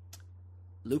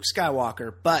 Luke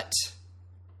Skywalker, but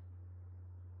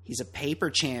he's a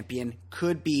paper champion,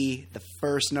 could be the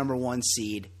first number 1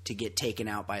 seed to get taken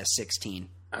out by a 16.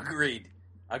 Agreed.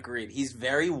 He's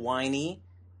very whiny.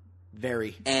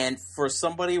 Very. And for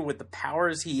somebody with the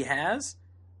powers he has,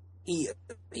 he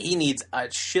needs a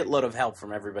shitload of help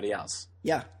from everybody else.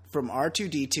 Yeah, from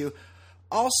R2-D2.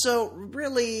 Also,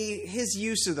 really, his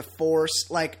use of the Force,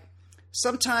 like,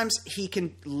 sometimes he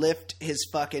can lift his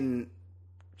fucking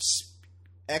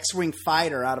X-Wing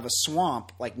fighter out of a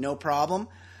swamp, like, no problem.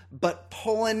 But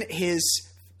pulling his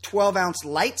 12-ounce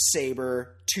lightsaber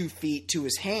 2 feet to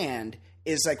his hand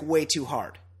is, like, way too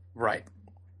hard. Right.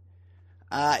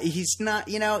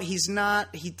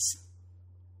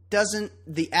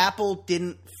 The apple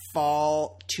didn't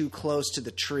fall too close to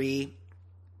the tree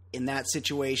in that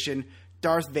situation.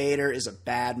 Darth Vader is a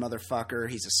bad motherfucker.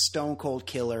 He's a stone cold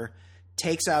killer.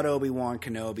 Takes out Obi-Wan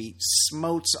Kenobi.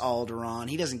 Smotes Alderaan.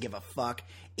 He doesn't give a fuck.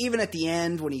 Even at the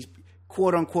end when he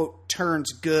quote unquote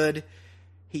turns good,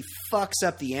 he fucks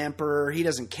up the Emperor. He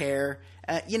doesn't care.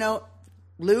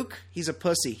 Luke, he's a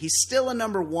pussy. He's still a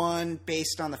number 1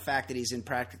 based on the fact that he's in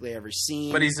practically every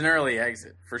scene. But he's an early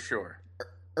exit, for sure.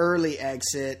 Early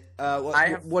exit.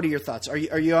 What are your thoughts? Are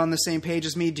you on the same page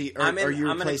as me? Are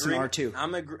you replacing R2?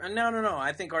 No.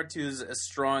 I think R2 is a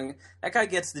strong... That guy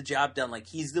gets the job done. Like,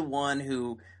 he's the one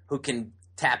who can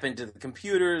tap into the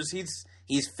computers.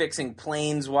 He's fixing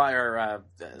planes or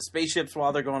spaceships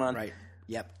while they're going on. Right.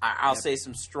 Yep. I'll say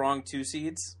some strong 2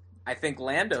 seeds. I think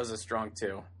Lando's a strong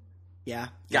 2. Yeah.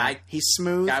 He's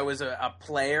smooth. Guy was a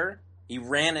player. He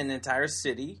ran an entire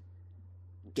city.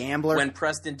 Gambler. When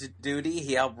pressed into duty,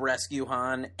 he helped rescue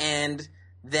Han, and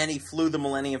then he flew the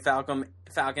Millennium Falcon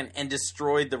and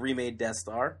destroyed the remade Death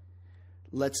Star.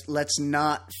 Let's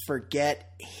not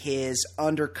forget his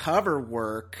undercover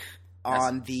work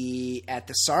at the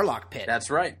Sarlacc pit. That's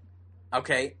right.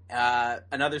 Okay,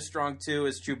 another strong 2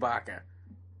 is Chewbacca.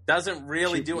 Doesn't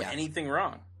really do anything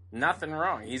wrong. Nothing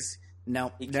wrong. He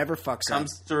never fucks up.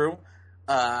 Comes through.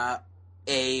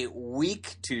 A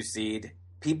weak 2 seed.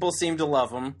 People seem to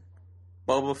love him.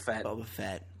 Boba Fett.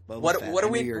 What do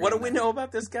we know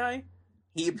about this guy?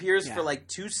 He appears for like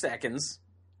 2 seconds.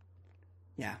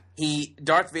 Yeah.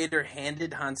 Darth Vader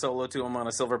handed Han Solo to him on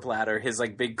a silver platter, his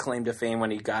like big claim to fame when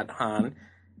he got Han.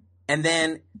 And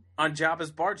then on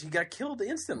Jabba's barge, he got killed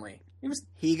instantly.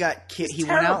 He got killed. He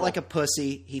went out like a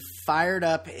pussy. He fired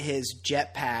up his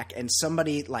jetpack, and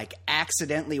somebody like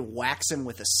accidentally whacks him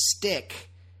with a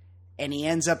stick, and he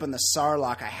ends up in the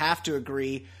Sarlacc. I have to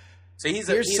agree. So he's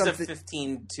a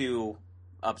 15-2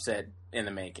 upset in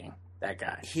the making. That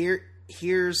guy.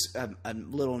 Here's a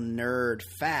little nerd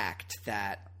fact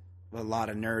that a lot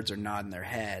of nerds are nodding their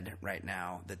head right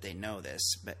now that they know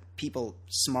this, but people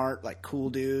smart, like cool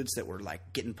dudes that were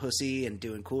like getting pussy and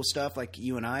doing cool stuff like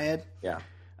you and I had. Yeah.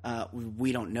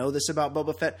 We don't know this about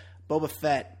Boba Fett. Boba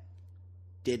Fett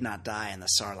did not die in the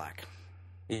Sarlacc.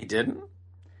 He didn't?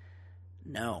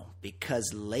 No,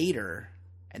 because later,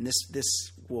 and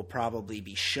this will probably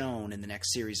be shown in the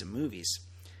next series of movies,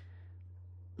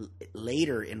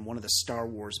 later in one of the Star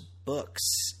Wars books,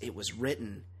 it was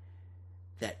written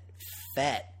that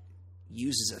Fett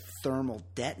uses a thermal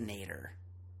detonator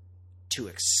to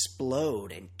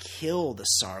explode and kill the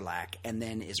Sarlacc, and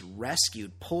then is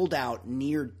rescued, pulled out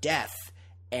near death,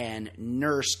 and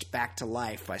nursed back to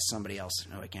life by somebody else.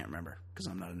 No, I can't remember because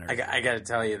I'm not a nerd. I got to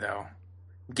tell you though,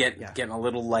 getting a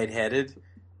little lightheaded.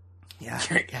 Yeah,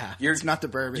 it's not the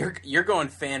bourbon. You're going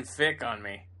fanfic on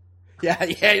me. Yeah,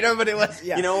 but it was.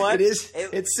 Yeah, you know what? It is.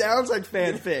 It sounds like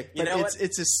fanfic, but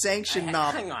it's a sanctioned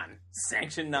novel. Hang on,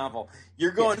 sanctioned novel.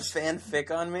 You're going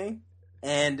fanfic on me,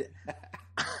 and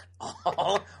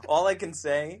all I can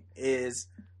say is,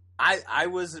 I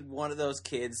was one of those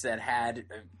kids that had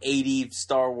 80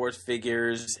 Star Wars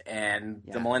figures and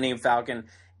the Millennium Falcon,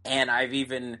 and I've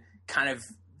even kind of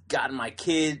gotten my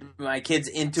kids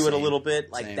into it a little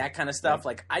bit, like that kind of stuff.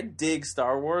 Like I dig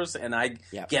Star Wars, and I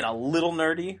get a little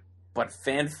nerdy. But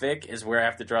fanfic is where I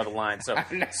have to draw the line. So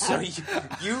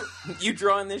you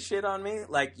drawing this shit on me?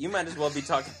 Like you might as well be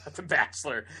talking about The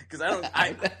Bachelor, because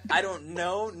I don't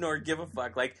know nor give a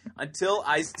fuck. Like until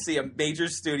I see a major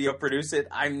studio produce it,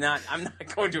 I'm not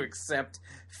going to accept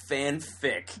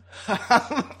fanfic.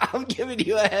 I'm giving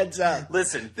you a heads up.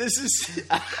 Listen, this is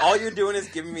all you're doing is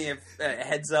giving me a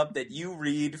heads up that you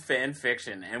read fan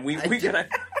fiction, and we gotta.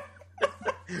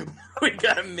 We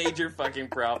got a major fucking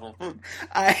problem.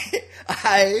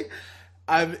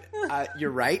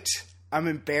 You're right. I'm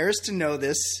embarrassed to know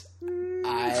this.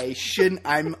 I shouldn't.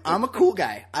 I'm a cool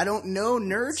guy. I don't know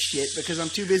nerd shit because I'm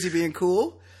too busy being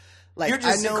cool. Like you're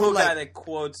just a cool guy that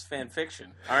quotes fan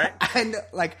fiction. All right.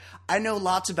 I know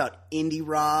lots about indie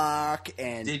rock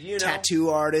and tattoo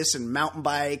artists and mountain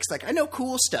bikes. Like I know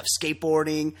cool stuff,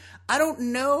 skateboarding. I don't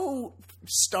know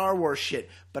Star Wars shit,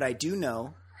 but I do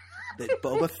know that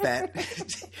Boba Fett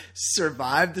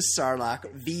survived the Sarlacc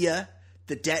via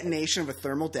the detonation of a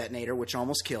thermal detonator, which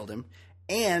almost killed him.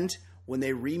 And when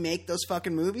they remake those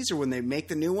fucking movies, or when they make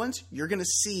the new ones, you're going to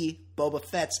see Boba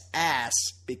Fett's ass,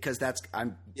 because that's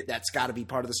got to be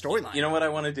part of the storyline. You know what I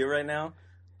want to do right now?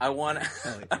 I want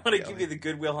to give you the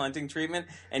Good Will Hunting treatment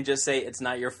and just say it's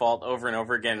not your fault over and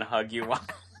over again and hug you.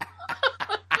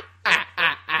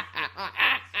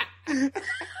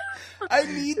 I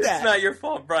need that. It's not your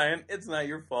fault, Brian. It's not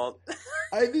your fault.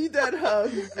 I need that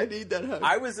hug.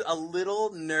 I was a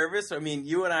little nervous. I mean,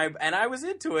 you and I was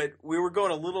into it. We were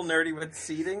going a little nerdy with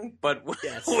seating, but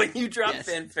when you dropped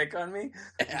fanfic on me,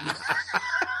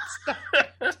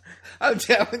 I'm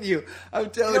telling you,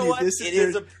 this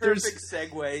is a perfect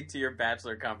segue to your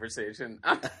Bachelor conversation.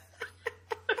 I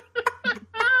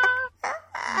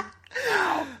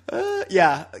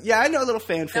know a little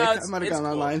fanfic. I might have gone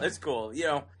online. It's cool. You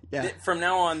know. Yeah. From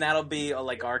now on, that'll be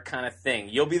like our kind of thing.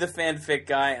 You'll be the fanfic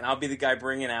guy, and I'll be the guy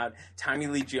bringing out Tommy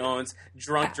Lee Jones,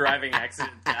 drunk driving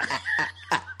accident guy.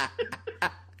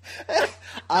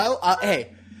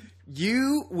 Hey,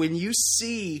 when you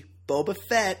see Boba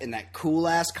Fett in that cool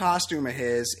ass costume of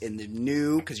his in the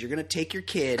new, because you're gonna take your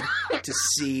kid to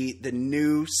see the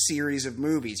new series of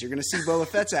movies. You're gonna see Boba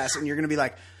Fett's ass, and you're gonna be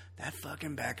like, that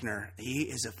fucking Beckner, he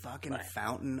is a fucking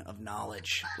fountain of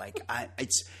knowledge. Like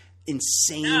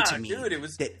insane to me. Dude, it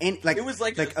was that it was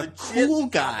like a cool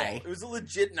guy. Novel. It was a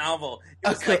legit novel. It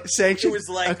was sanctioned. It was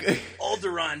like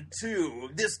Alderaan 2.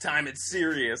 This time it's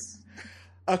serious.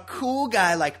 A cool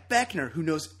guy like Beckner who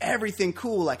knows everything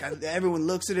cool. Like everyone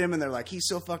looks at him and they're like, he's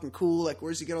so fucking cool. Like,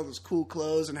 where's he get all those cool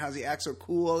clothes and how's he act so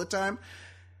cool all the time?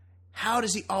 How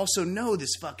does he also know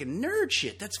this fucking nerd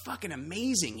shit? That's fucking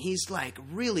amazing. He's like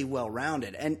really well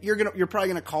rounded. And you're probably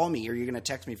gonna call me or you're gonna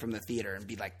text me from the theater and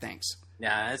be like, thanks.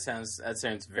 Yeah, that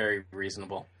sounds very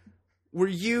reasonable. Were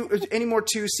you any more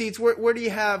 2 seats? Where do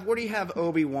you have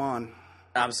Obi-Wan?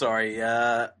 I'm sorry.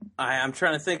 I'm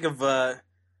trying to think of.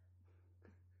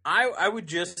 I would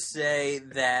just say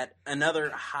that another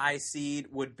high seed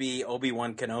would be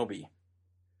Obi-Wan Kenobi.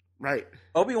 Right.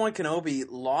 Obi-Wan Kenobi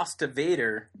lost to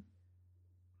Vader,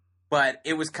 but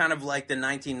it was kind of like the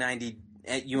 1990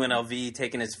 at UNLV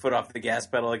taking his foot off the gas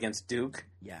pedal against Duke.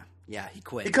 Yeah, he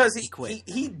quit. Because he quit.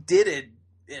 He did it,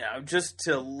 just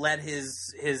to let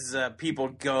his people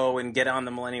go and get on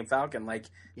the Millennium Falcon. Like,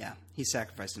 yeah, he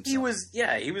sacrificed himself. He was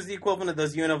the equivalent of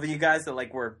those UNLV guys that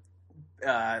like were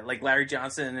like Larry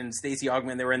Johnson and Stacey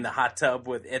Augman. They were in the hot tub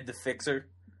with Ed the Fixer.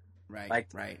 Right,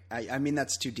 right. I mean,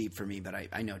 that's too deep for me, but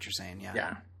I know what you're saying. Yeah,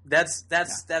 yeah.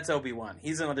 That's Obi-Wan.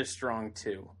 He's another strong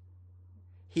 2.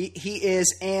 He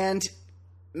is, and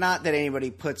not that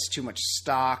anybody puts too much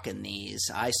stock in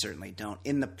these. I certainly don't.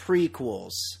 In the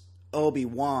prequels,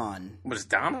 Obi-Wan was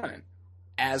dominant,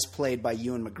 as played by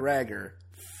Ewan McGregor.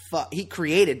 He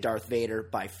created Darth Vader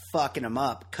by fucking him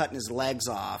up, cutting his legs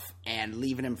off, and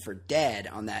leaving him for dead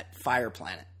on that fire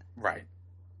planet. Right.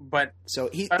 But so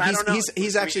he's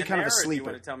actually kind of a sleeper.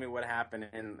 You want to tell me what happened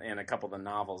in a couple of the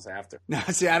novels after? No,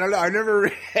 see, I don't know. I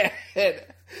never read.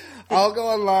 I'll go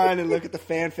online and look at the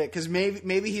fanfic because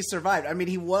maybe he survived. I mean,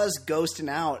 he was ghosting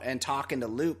out and talking to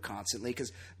Luke constantly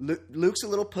because Luke's a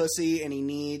little pussy and he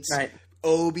needs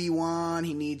Obi-Wan.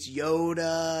 He needs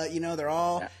Yoda. You know, they're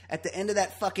all at the end of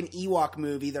that fucking Ewok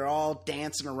movie. They're all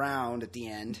dancing around at the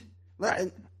end.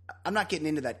 Right. I'm not getting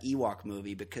into that Ewok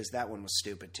movie because that one was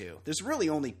stupid too. There's really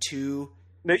only 2.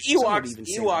 The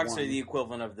Ewoks are the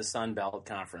equivalent of the Sun Belt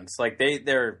Conference. Like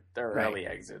they're early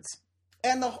exits.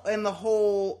 And the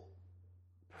whole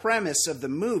premise of the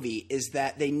movie is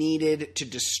that they needed to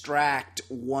distract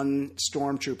one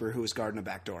stormtrooper who was guarding a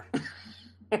back door.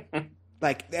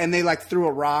 And they threw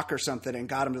a rock or something and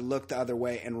got him to look the other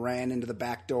way and ran into the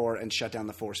back door and shut down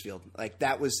the force field. Like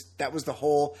that was the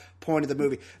whole point of the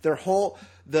movie.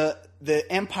 The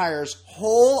Empire's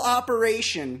whole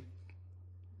operation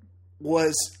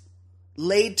was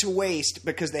laid to waste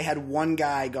because they had one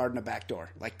guy guarding a back door.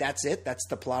 Like that's it. That's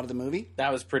the plot of the movie.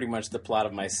 That was pretty much the plot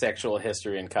of my sexual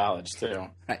history in college too.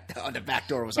 Right. Oh, the back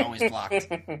door was always blocked.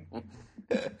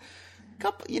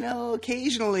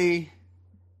 Occasionally.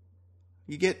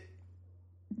 You get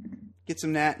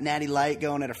some natty light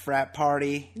going at a frat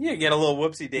party. Yeah, get a little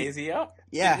whoopsie daisy up.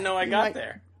 Yeah, didn't know I got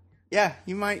there. Yeah,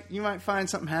 you might find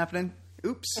something happening.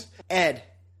 Oops. Ed,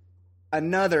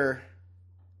 another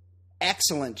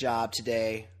excellent job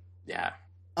today. Yeah,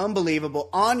 unbelievable.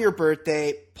 On your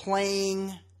birthday,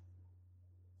 playing.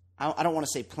 I don't want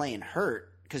to say playing hurt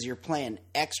because you're playing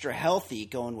extra healthy,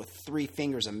 going with 3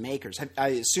 fingers of Makers. I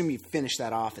assume you finished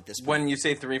that off at this point. When you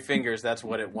say 3 fingers, that's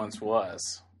what it once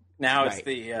was. Now it's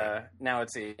now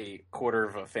it's a quarter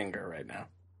of a finger right now.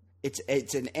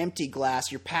 It's an empty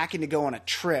glass. You're packing to go on a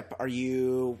trip. Are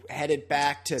you headed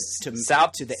back to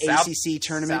the ACC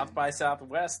tournament? South by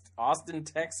Southwest, Austin,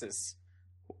 Texas.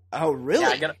 Oh, really?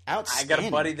 Yeah, I got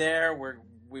a buddy there.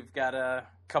 We've got a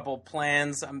couple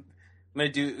plans. I'm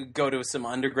going to go to some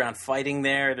underground fighting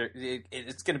there.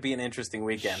 It's going to be an interesting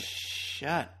weekend.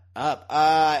 Shut up.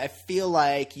 I feel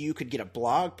like you could get a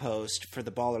blog post for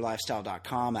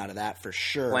theballerlifestyle.com out of that for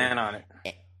sure. Plan on it.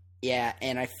 Yeah,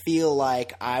 and I feel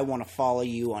like I want to follow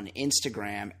you on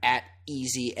Instagram at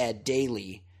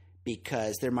EasyEdDaily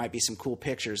because there might be some cool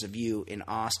pictures of you in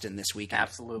Austin this weekend.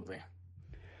 Absolutely.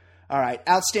 All right.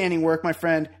 Outstanding work, my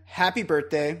friend. Happy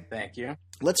birthday. Thank you.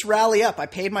 Let's rally up. I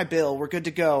paid my bill. We're good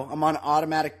to go. I'm on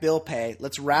automatic bill pay.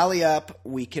 Let's rally up.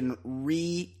 We can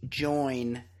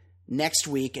rejoin next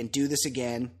week and do this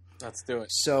again. Let's do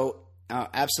it. So,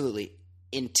 absolutely.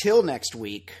 Until next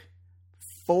week,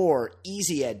 for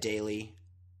Easy Ed Daily,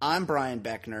 I'm Brian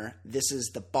Beckner. This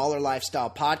is the Baller Lifestyle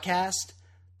Podcast,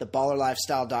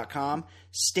 theballerlifestyle.com.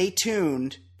 Stay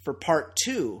tuned for part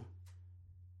 2,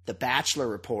 The Bachelor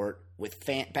Report, with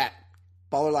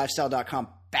ballerlifestyle.com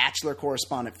Bachelor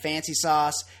correspondent Fancy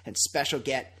Sauce and special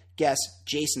guest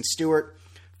Jason Stewart.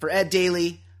 For Ed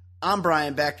Daily, I'm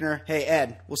Brian Beckner. Hey,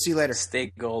 Ed, we'll see you later.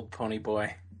 Stay gold, pony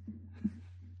boy.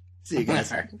 See you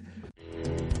guys.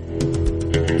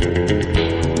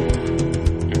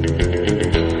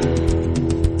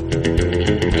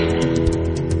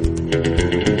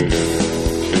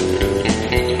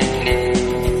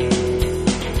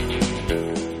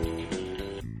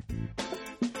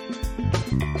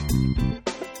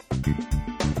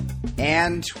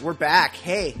 And we're back.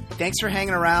 Hey, thanks for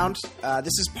hanging around.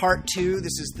 This is part 2.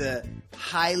 This is the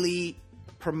highly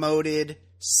promoted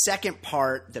second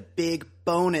part, the big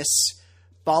bonus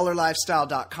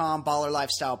BallerLifestyle.com, Baller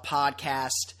Lifestyle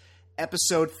Podcast,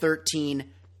 episode 13,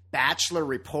 Bachelor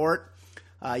Report.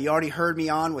 You already heard me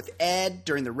on with Ed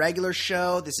during the regular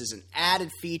show. This is an added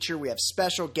feature. We have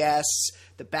special guests.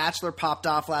 The Bachelor popped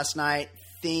off last night.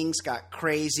 Things got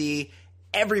crazy.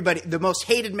 Everybody, the most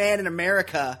hated man in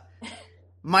America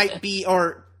might be,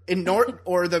 or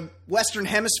the Western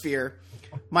Hemisphere,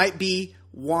 might be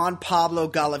Juan Pablo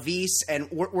Galaviz, and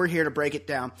we're here to break it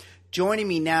down. Joining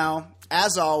me now,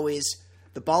 as always,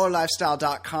 the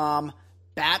BallerLifestyle.com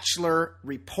Bachelor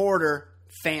reporter,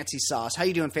 Fancy Sauce. How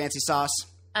you doing, Fancy Sauce?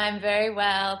 I'm very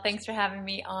well. Thanks for having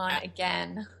me on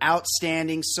again.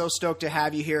 Outstanding. So stoked to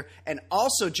have you here. And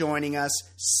also joining us,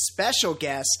 special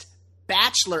guest,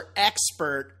 Bachelor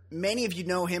expert. Many of you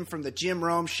know him from the Jim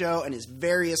Rome Show and his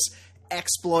various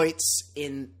exploits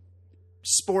in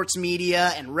sports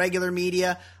media and regular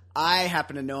media. I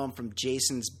happen to know him from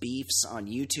Jason's Beefs on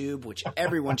YouTube, which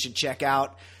everyone should check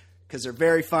out because they're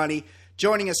very funny.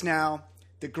 Joining us now,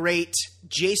 the great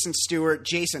Jason Stewart.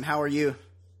 Jason, how are you?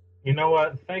 You know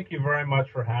what? Thank you very much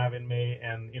for having me.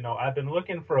 And, I've been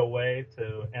looking for a way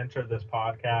to enter this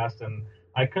podcast, and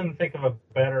I couldn't think of a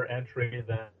better entry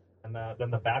than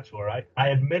The Bachelor. I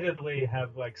admittedly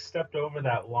have stepped over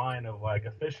that line of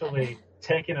officially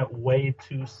taking it way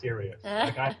too serious.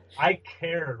 I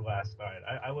cared last night.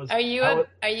 I was. Are you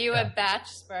a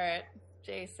Bachelor,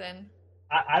 Jason?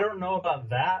 I don't know about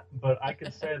that, but I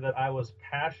could say that I was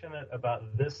passionate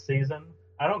about this season.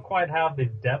 I don't quite have the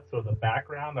depth or the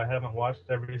background. I haven't watched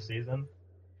every season,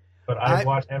 but I've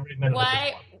watched every minute.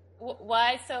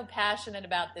 Why so passionate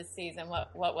about this season?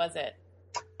 What was it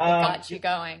that got you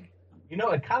going?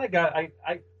 It kind of got.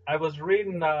 I was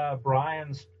reading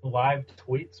Brian's live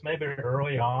tweets maybe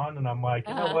early on, and I'm like,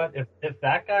 you know what? If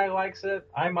that guy likes it,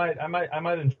 I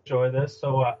might enjoy this.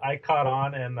 So I caught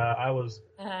on, and I was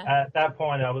at that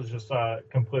point I was just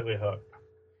completely hooked.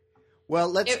 Well,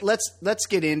 let's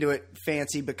get into it,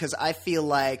 Fancy, because I feel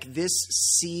like this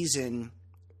season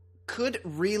could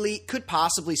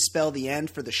possibly spell the end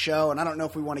for the show. And I don't know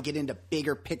if we want to get into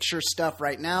bigger picture stuff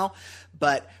right now,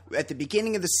 but at the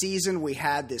beginning of the season, we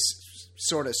had this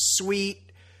sort of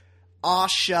sweet, aw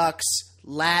shucks,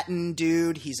 Latin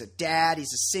dude. He's a dad.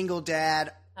 He's a single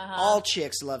dad. All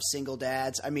chicks love single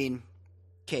dads. I mean,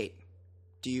 Kate,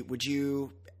 would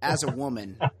you, as a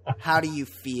woman, how do you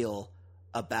feel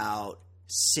about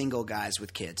single guys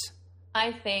with kids?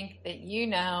 I think that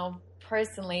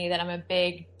personally that I'm a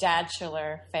big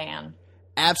Bachelor fan.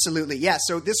 Absolutely. Yeah,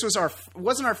 so this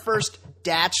wasn't our first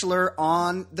Bachelor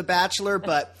on The Bachelor,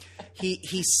 but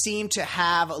he seemed to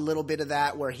have a little bit of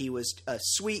that where he was a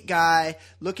sweet guy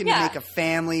looking to make a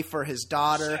family for his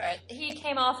daughter. Sure. He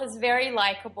came off as very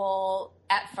likable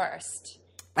at first.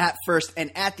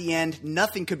 And at the end,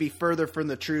 nothing could be further from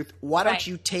the truth. Why don't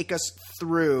you take us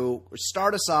through, or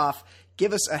start us off,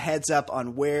 give us a heads up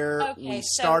on where we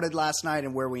started last night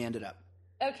and where we ended up.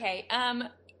 Okay.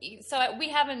 So we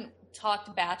haven't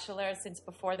talked Bachelor since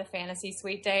before the Fantasy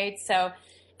Suite dates. So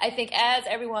I think, as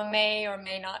everyone may or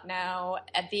may not know,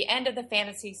 at the end of the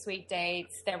Fantasy Suite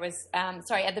dates, there was,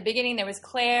 at the beginning, there was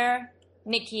Claire,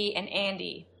 Nikki, and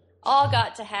Andy. All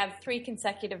got to have 3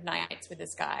 consecutive nights with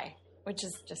this guy, which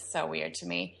is just so weird to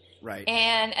me. Right.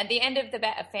 And at the end of the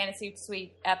Fantasy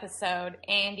Suite episode,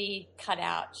 Andy cut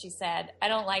out. She said, I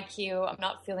don't like you. I'm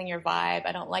not feeling your vibe.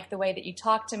 I don't like the way that you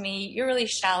talk to me. You're really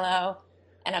shallow,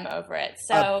 and I'm over it.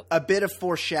 So a bit of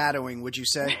foreshadowing, would you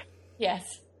say? Yes,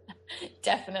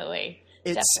 definitely.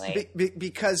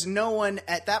 Because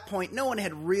at that point, no one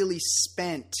had really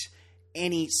spent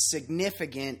any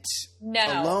significant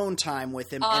alone time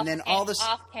with him, and then all this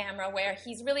off camera where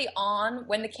he's really on.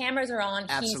 When the cameras are on,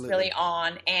 Absolutely. He's really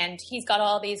on, and he's got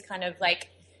all these kind of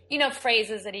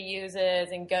phrases that he uses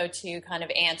and go-to kind of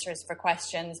answers for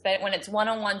questions. But when it's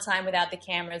one-on-one time without the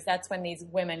cameras, that's when these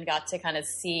women got to kind of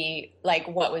see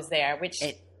what was there, which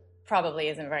probably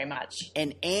isn't very much.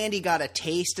 And Andy got a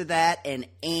taste of that, and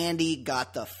Andy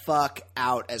got the fuck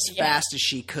out as fast as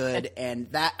she could. And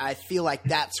that, I feel like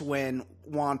that's when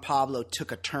Juan Pablo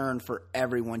took a turn for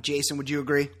everyone. Jason, would you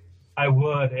agree? I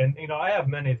would. And, I have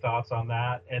many thoughts on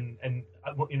that. And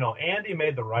Andy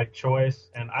made the right choice.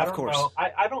 And I don't know.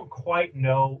 I don't quite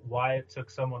know why it took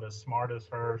someone as smart as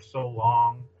her so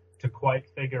long to quite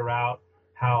figure out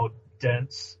how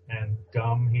dense and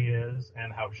dumb he is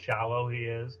and how shallow he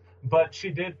is. But she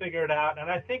did figure it out.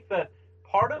 And I think that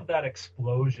part of that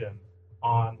explosion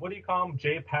on, what do you call them?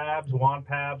 J-Pabs, Juan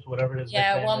Pabs, whatever his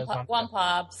nickname is. Juan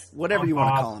Pabs. Whatever you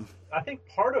want to call him. I think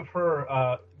part of her,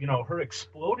 her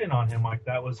exploding on him like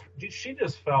that was she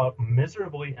just felt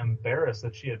miserably embarrassed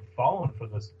that she had fallen for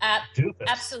this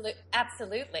doofus.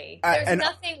 Absolutely. There's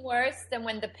nothing worse than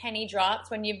when the penny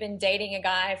drops when you've been dating a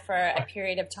guy for a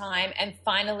period of time and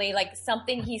finally, like,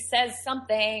 he says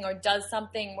something or does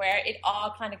something where it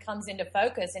all kind of comes into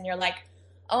focus and you're like,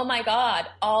 oh my God,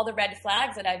 all the red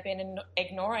flags that I've been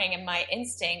ignoring and my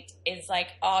instinct is like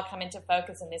all come into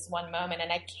focus in this one moment.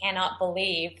 And I cannot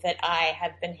believe that I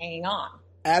have been hanging on.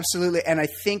 Absolutely. And I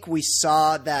think we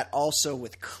saw that also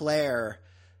with Claire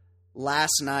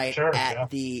last night at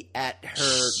the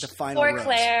final rose.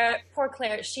 Poor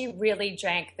Claire, she really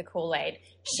drank the Kool-Aid.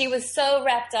 She was so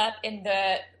wrapped up in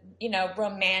the,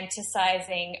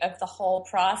 romanticizing of the whole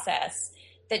process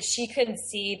that she couldn't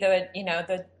see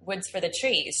the woods for the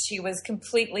trees. She was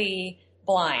completely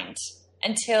blind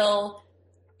until,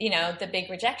 the big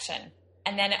rejection.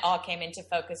 And then it all came into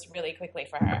focus really quickly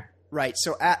for her. Right.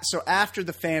 So after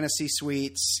the fantasy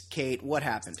suites, Kate, what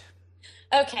happened?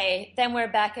 Okay. Then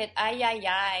we're back at Ay, Ay,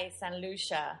 Ay, San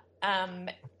Lucia.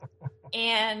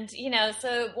 And,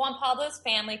 so Juan Pablo's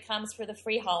family comes for the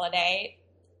free holiday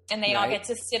and they all get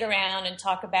to sit around and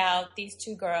talk about these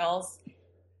two girls.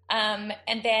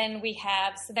 And then we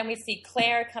see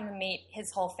Claire come and meet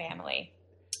his whole family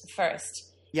first.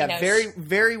 Yeah, very,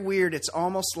 very weird. It's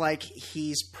almost like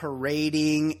he's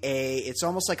parading it's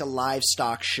almost like a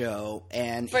livestock show.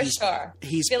 And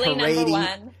he's Billy parading, number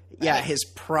one. Yeah, his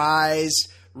prize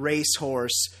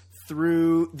racehorse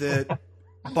through the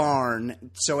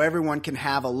barn so everyone can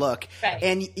have a look. Right.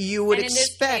 And you would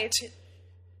expect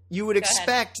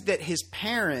that his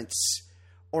parents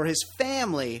or his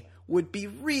family would be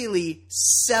really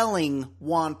selling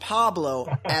Juan Pablo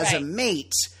as a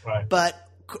mate, but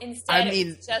instead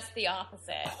it's just the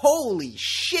opposite. Holy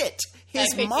shit!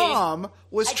 His mom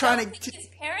was trying to. I don't think his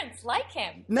parents like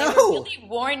him. No, they were really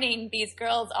warning these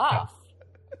girls off,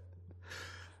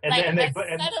 as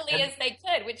subtly as they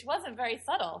could, which wasn't very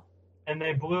subtle. And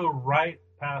they blew right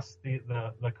past the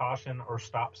caution or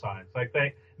stop signs. Like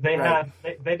they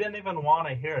didn't even want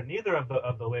to hear it. Neither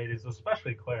of the ladies,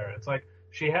 especially Claire. It's like.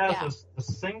 She has this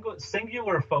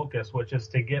singular focus, which is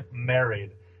to get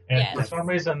married. And for some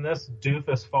reason, this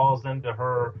doofus falls into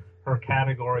her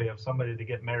category of somebody to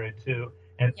get married to.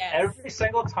 And every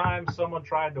single time someone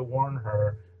tried to warn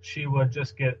her, she would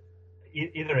just get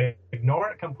either ignore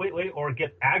it completely or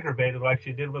get aggravated like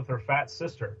she did with her fat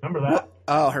sister. Remember that?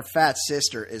 Oh, her fat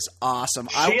sister is awesome.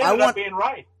 She ended up being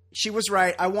right. She was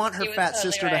right. I want her fat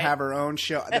sister to have her own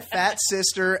show. The fat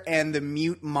sister and the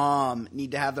mute mom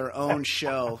need to have their own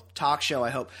talk show, I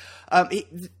hope.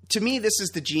 To me, this is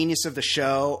the genius of the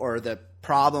show or the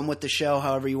problem with the show,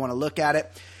 however you want to look at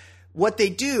it. What they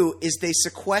do is they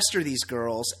sequester these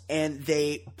girls and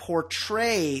they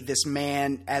portray this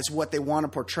man as what they want to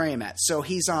portray him at. So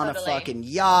he's on a fucking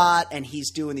yacht and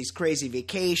he's doing these crazy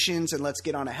vacations and let's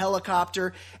get on a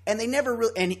helicopter. And they never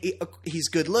really – and he's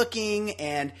good looking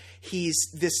and he's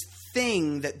this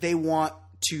thing that they want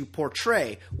to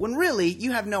portray when really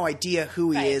you have no idea who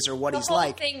he is or what he's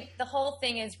like. The whole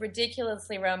thing is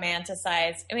ridiculously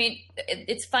romanticized. I mean,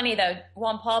 it's funny though.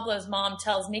 Juan Pablo's mom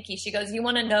tells Nikki, she goes, "You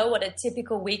want to know what a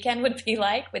typical weekend would be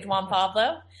like with Juan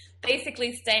Pablo?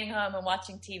 Basically staying home and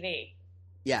watching TV."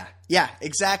 Yeah,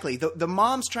 exactly. The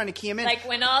mom's trying to key him in. Like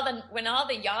when all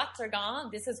the yachts are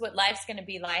gone, this is what life's going to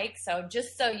be like. So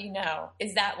just so you know,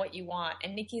 is that what you want?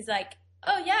 And Nikki's like,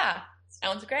 "Oh yeah.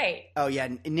 Sounds great." Oh, yeah.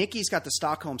 Nikki's got the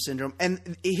Stockholm Syndrome.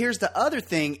 And here's the other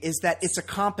thing is that it's a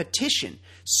competition.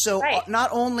 So not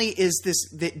only is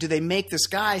do they make this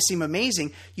guy seem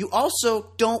amazing, you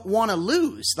also don't want to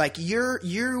lose. Like you're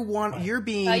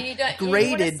being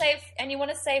graded. You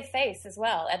want to save face as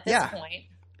well at this point.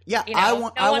 Yeah, no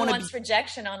one wants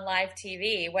rejection on live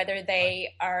TV, whether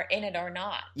they are in it or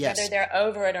not, whether they're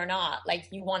over it or not. Like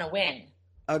you want to win.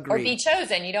 Agreed. Or be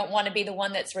chosen. You don't want to be the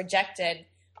one that's rejected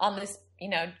on this,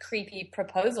 creepy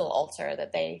proposal altar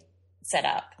that they set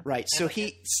up. Right. So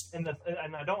and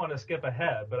I don't want to skip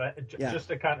ahead, but just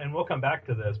to and we'll come back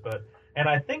to this, and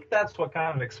I think that's what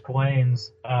kind of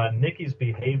explains Nikki's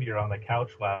behavior on the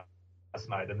couch last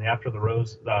night in the After the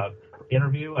Rose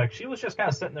interview. Like she was just kind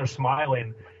of sitting there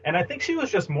smiling, and I think she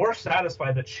was just more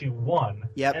satisfied that she won,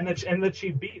 and that she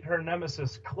beat her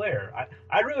nemesis Claire.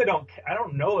 I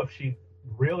don't know if she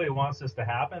really wants this to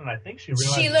happen, and I think she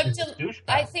realized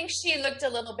I think she looked a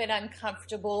little bit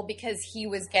uncomfortable because he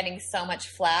was getting so much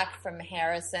flack from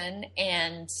Harrison,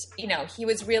 and he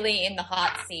was really in the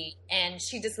hot seat, and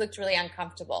she just looked really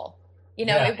uncomfortable. You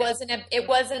know, Yeah. it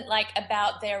wasn't like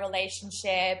about their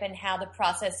relationship and how the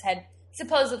process had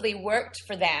supposedly worked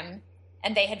for them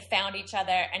and they had found each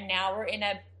other, and now we're in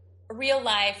a real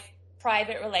life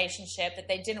private relationship that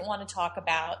they didn't want to talk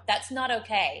about. That's not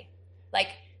okay. Like,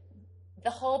 the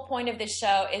whole point of this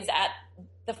show is at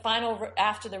the final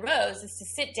after the rose is to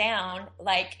sit down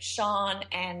like Sean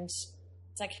and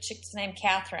it's like a chick's name,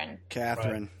 Catherine.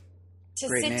 Catherine. To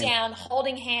Great sit name. down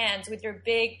holding hands with your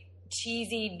big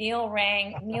cheesy Neil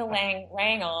Lang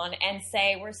rang on and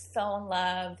say, we're so in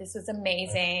love. This is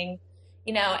amazing.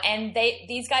 You know, and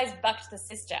these guys bucked the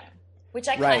system, which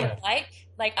I kind of like.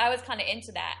 Like, I was kind of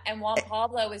into that. And Juan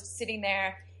Pablo was sitting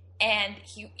there and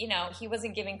he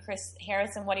wasn't giving Chris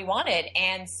Harrison what he wanted.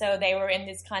 And so they were in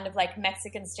this kind of like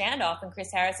Mexican standoff, and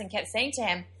Chris Harrison kept saying to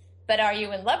him, but are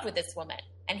you in love with this woman?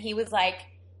 And he was like,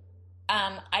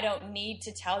 I don't need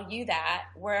to tell you that.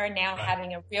 We're now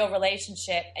having a real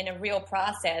relationship and a real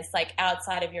process, like,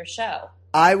 outside of your show.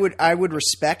 I would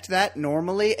respect that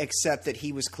normally, except that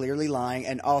he was clearly lying,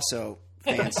 and also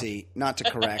fancy, not to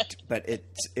correct, but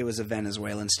it was a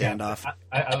Venezuelan standoff. Yeah,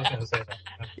 I was going to say that.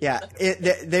 Yeah,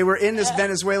 they were in this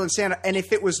Venezuelan standoff, and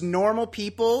if it was normal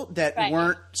people that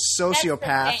weren't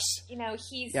sociopaths, you know,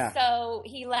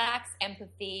 he lacks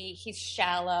empathy. He's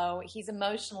shallow. He's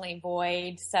emotionally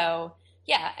void. So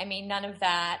yeah, I mean, none of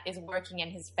that is working in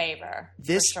his favor.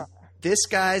 This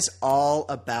guy's all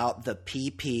about the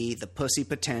PP, the pussy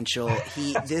potential.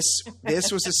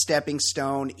 This was a stepping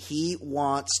stone. He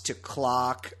wants to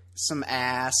clock some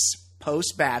ass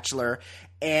post-Bachelor,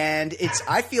 and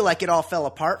I feel like it all fell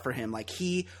apart for him. Like,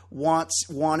 he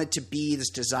wanted to be this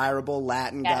desirable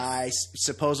Latin guy,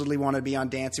 supposedly wanted to be on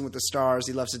Dancing with the Stars.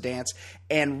 He loves to dance,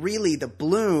 and really the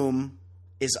bloom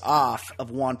is off of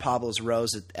Juan Pablo's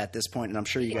rose at this point, and I'm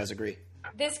sure you guys agree.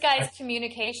 This guy's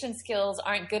communication skills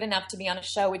aren't good enough to be on a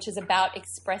show which is about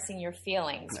expressing your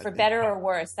feelings, for better or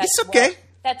worse. That's okay.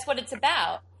 That's what it's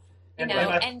about. You know,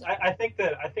 I think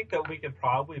that we could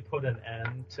probably put an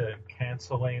end to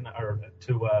canceling or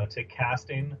to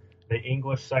casting the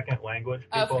English second language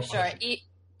people. Oh, for sure.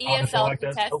 ESL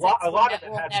contestants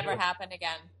will never happen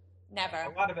again. Never.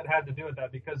 A lot of it had to do with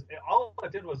that, because all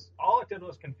it did was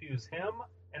confuse him,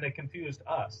 and it confused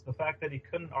us. The fact that he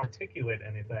couldn't articulate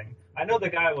anything. I know the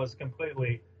guy was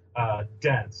completely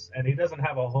dense, and he doesn't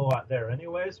have a whole lot there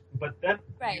anyways, but then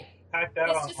you pack that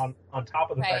on top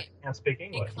of the fact he can't speak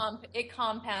English. It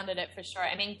compounded it for sure.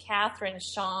 I mean, Catherine,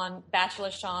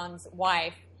 Bachelor Sean's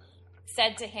wife,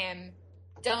 said to him,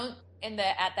 at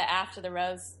the After the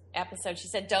Rose episode, she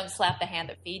said, don't slap the hand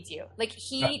that feeds you. Like,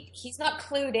 he's not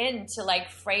clued in to like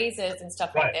phrases and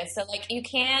stuff like this. So like, you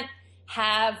can't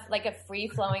have like a free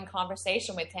flowing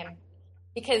conversation with him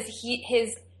because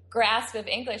his grasp of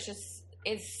English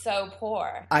is so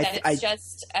poor that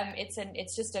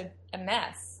it's just a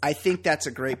mess. I think that's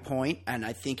a great point, and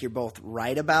I think you're both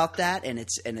right about that, and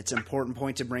it's an important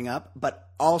point to bring up. But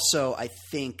also, I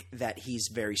think that he's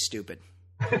very stupid.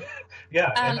 We've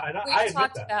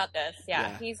talked about this.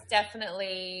 Yeah, he's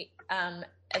definitely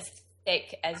as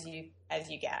thick as you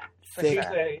get.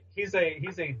 He's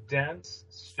a dense,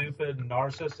 stupid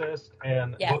narcissist,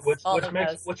 and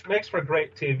which makes for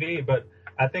great TV. But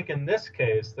I think in this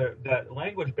case, that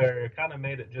language barrier kind of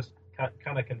made it just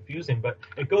kind of confusing. But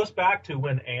it goes back to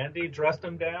when Andy dressed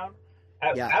him down.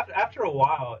 After a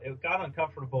while, it got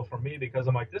uncomfortable for me because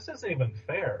I'm like, this isn't even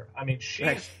fair. I mean,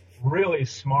 she's really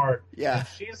smart. Yeah. And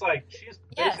she's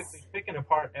basically picking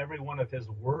apart every one of his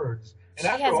words. And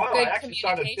after a while, I actually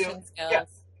started feeling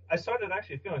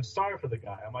feeling sorry for the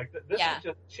guy. I'm like,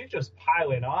 she's just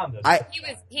piling on this.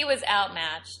 He was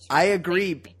outmatched. I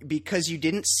agree, because you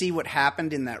didn't see what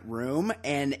happened in that room,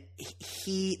 and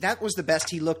that was the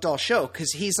best he looked all show,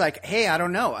 because he's like, hey, I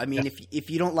don't know. I mean, if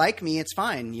you don't like me, it's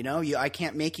fine. You know, I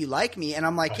can't make you like me. And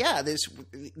I'm like,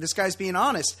 this guy's being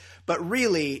honest. But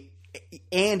really,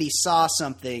 Andy saw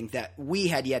something that we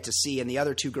had yet to see and the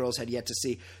other two girls had yet to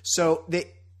see. So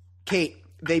Kate,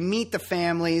 they meet the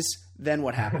families. Then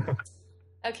what happened?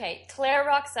 Okay, Claire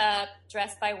rocks up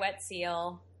dressed by Wet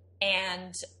Seal,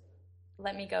 and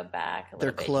let me go back a little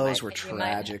Their bit. clothes were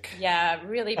tragic.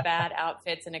 Really bad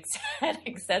outfits and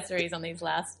accessories on these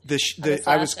last.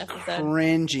 I was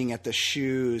cringing at the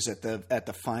shoes at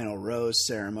the final rose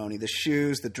ceremony. The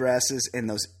shoes, the dresses, and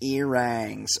those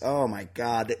earrings. Oh my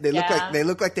God, they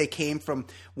look like they came from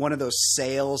one of those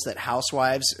sales that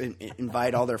housewives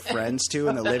invite all their friends to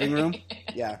in the living room.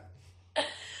 Yeah.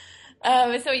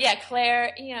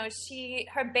 Claire,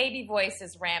 her baby voice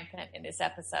is rampant in this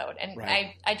episode. And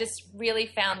I just really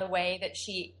found the way that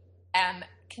she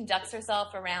conducts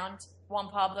herself around Juan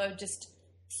Pablo just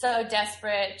so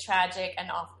desperate, tragic, and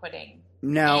off-putting.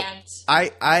 Now,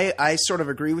 And I sort of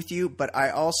agree with you, but I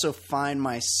also find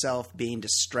myself being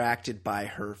distracted by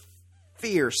her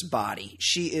fierce body.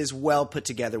 She is well put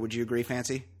together. Would you agree,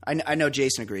 Fancy? I know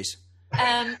Jason agrees.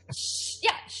 yeah,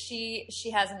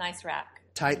 she has a nice rack.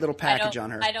 Tight little package on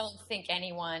her. I don't think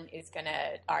anyone is going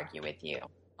to argue with you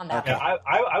on that. Okay. Yeah,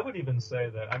 I would even say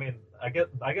that. I mean, I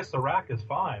guess the rack is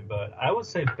fine, but I would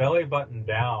say belly button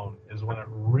down is when it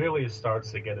really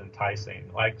starts to get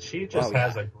enticing. Like she just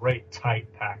has a great tight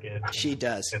package. She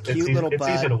does. It's Cute easy, little butt.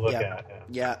 It's easy to look yeah. at.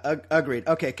 Yeah, agreed.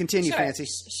 Okay, continue, Sure. Fancy.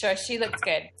 Sure, she looks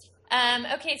good.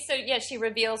 Okay, so yeah, she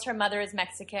reveals her mother is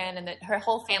Mexican and that her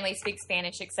whole family speaks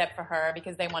Spanish except for her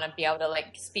because they want to be able to like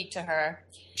speak to her.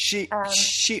 She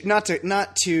not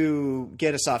to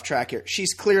get us off track here.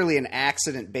 She's clearly an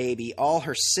accident baby. All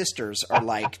her sisters are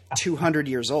like 200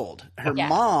 years old. Her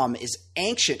mom is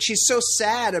ancient. She's so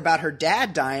sad about her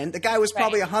dad dying. The guy was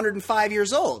probably 105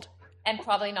 years old. And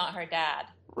probably not her dad.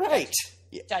 Right.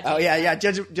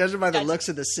 Judging Judging by the looks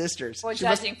of the sisters. Or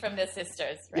judging from the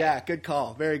sisters. Right? Yeah, good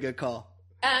call. Very good call.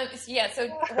 So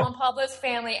Juan Pablo's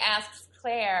family asks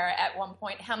Claire at one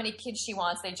point how many kids she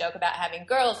wants. They joke about having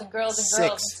girls and girls and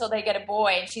girls 6. until they get a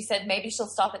boy. And she said maybe she'll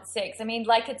stop at 6. I mean,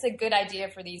 like it's a good idea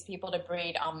for these people to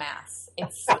breed en masse.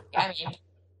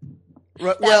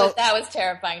 That was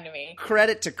terrifying to me.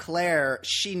 Credit to Claire.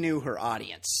 She knew her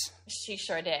audience. She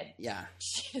sure did. Yeah.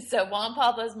 So Juan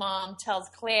Pablo's mom tells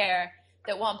Claire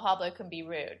that Juan Pablo can be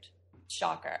rude.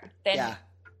 Shocker. Yeah.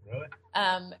 Really?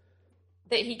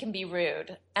 That he can be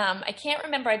rude. I can't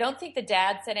remember. I don't think the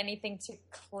dad said anything to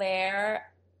Claire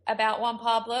about Juan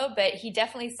Pablo, but he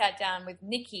definitely sat down with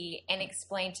Nikki and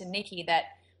explained to Nikki that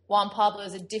Juan Pablo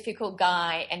is a difficult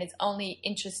guy and is only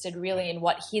interested really in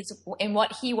what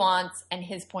he wants and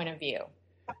his point of view.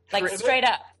 Like straight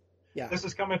up. Yeah. This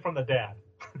is coming from the dad.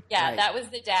 Yeah, Right. that was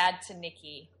the dad to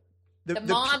Nikki. The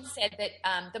mom said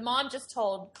that the mom just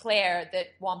told Claire that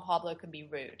Juan Pablo can be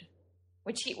rude,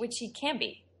 which he can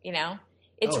be. You know,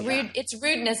 it's rude. It's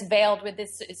rudeness veiled with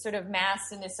this sort of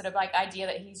mask and this sort of like idea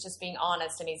that he's just being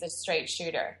honest and he's a straight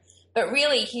shooter. But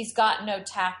really, he's got no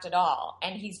tact at all,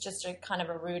 and he's just a kind of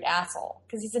a rude asshole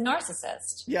because he's a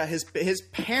narcissist. Yeah, his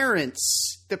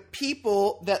parents, the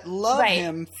people that love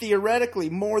him theoretically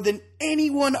more than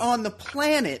anyone on the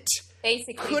planet,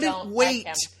 basically couldn't wait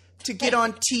to get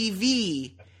on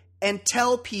TV and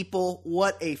tell people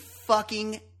what a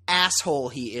fucking asshole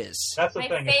he is. That's the My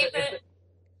thing. favorite-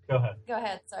 Go ahead. Go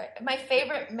ahead. Sorry. My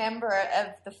favorite member of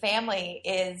the family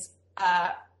is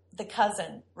the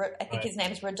cousin. I think his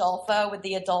name's Rodolfo with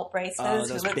the adult braces. Oh,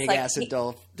 those big-ass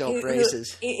adult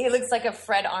braces. He looks like a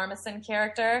Fred Armisen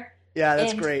character. Yeah,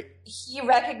 that's And great. He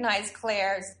recognized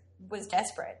Claire was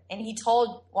desperate, and he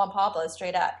told Juan Pablo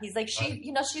straight up. He's like, she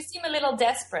seemed a little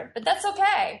desperate, but that's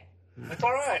okay. It's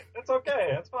all right. It's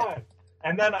okay. It's fine.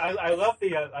 And then I love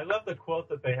the quote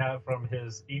that they have from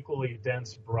his equally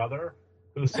dense brother,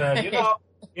 who said,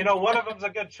 one of them's a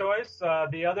good choice,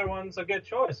 the other one's a good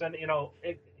choice, and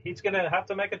he's going to have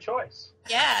to make a choice.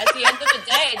 Yeah, at the end of the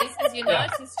day, this is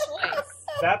it's his choice.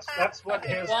 That's what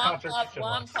his contribution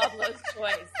Juan was. Pablo's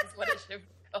choice is what it should be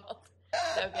called.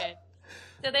 So good.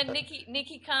 So then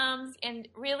Nikki comes, and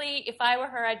really, if I were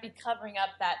her, I'd be covering up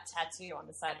that tattoo on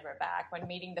the side of her back when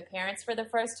meeting the parents for the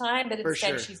first time, but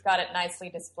instead she's got it nicely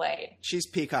displayed. She's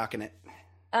peacocking it.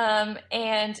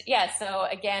 So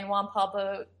again, Juan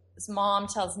Pablo's mom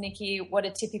tells Nikki what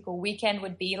a typical weekend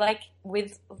would be like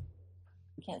with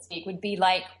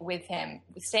him,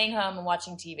 staying home and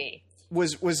watching TV.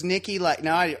 Was Nikki like?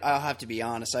 Now I'll have to be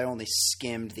honest. I only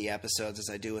skimmed the episodes as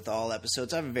I do with all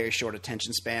episodes. I have a very short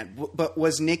attention span. But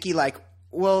was Nikki like?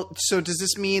 Well, so does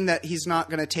this mean that he's not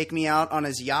going to take me out on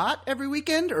his yacht every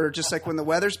weekend, or just like when the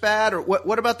weather's bad, or what?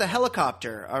 What about the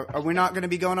helicopter? Are we not going to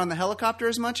be going on the helicopter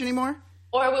as much anymore?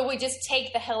 Or will we just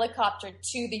take the helicopter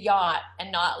to the yacht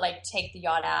and not like take the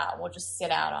yacht out? We'll just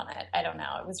sit out on it. I don't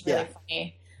know. It was really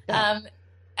funny. Yeah.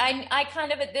 I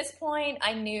kind of, at this point,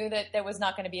 I knew that there was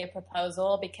not going to be a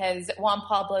proposal because Juan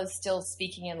Pablo's still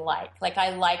speaking in like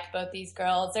I liked both these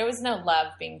girls. There was no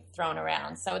love being thrown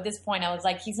around. So at this point, I was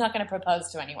like, he's not going to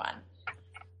propose to anyone.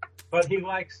 But he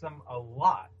likes them a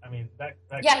lot. I mean, that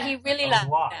he really likes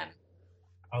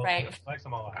them. Right. He likes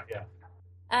them a lot,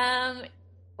 yeah.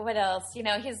 What else?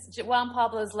 Juan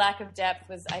Pablo's lack of depth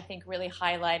was, I think, really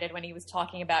highlighted when he was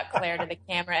talking about Claire to the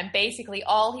camera. And basically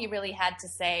all he really had to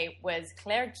say was,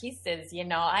 Claire kisses,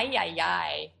 ay, ay,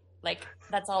 ay. Like,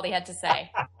 that's all he had to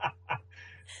say.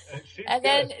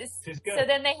 She's good. So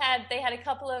then they had a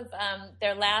couple of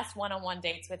their last one-on-one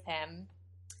dates with him.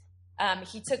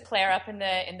 He took Claire up in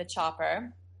the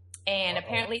chopper and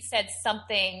apparently said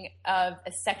something of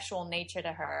a sexual nature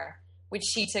to her. which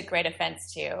she took great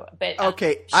offense to. But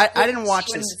okay, I didn't watch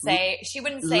this. She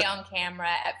wouldn't say on camera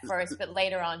at first, but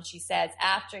later on she says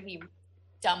after he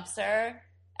dumps her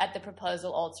at the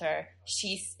proposal altar,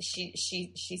 she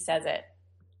says it.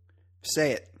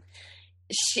 Say it.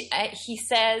 He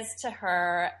said to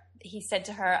her,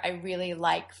 I really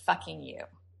like fucking you.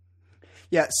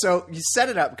 Yeah, so you set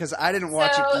it up because I didn't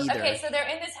watch it either. Okay, so they're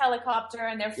in this helicopter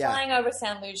and they're flying over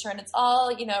San Lucia, and it's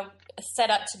all, set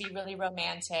up to be really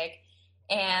romantic.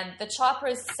 And the chopper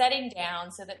is setting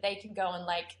down so that they can go and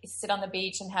sit on the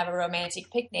beach and have a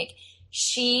romantic picnic.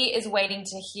 She is waiting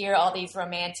to hear all these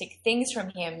romantic things from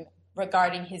him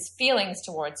regarding his feelings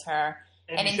towards her.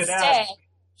 And instead,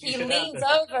 he leans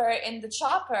over in the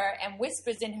chopper and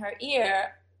whispers in her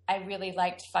ear, I really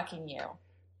liked fucking you.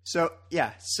 So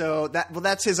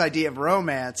that's his idea of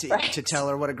romance, right? To tell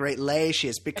her what a great lay she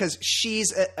is, because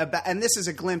she's and this is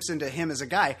a glimpse into him as a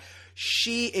guy.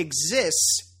 She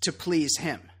exists to please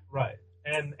him, right?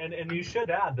 And you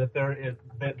should add that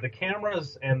the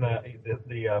cameras and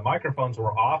the microphones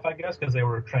were off, I guess, because they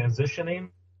were transitioning.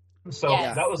 So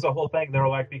that was the whole thing. They were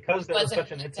like, because there was such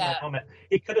an intimate moment,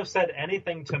 he could have said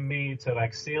anything to me to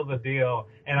seal the deal.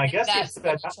 And I guess he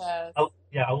said,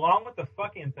 along with the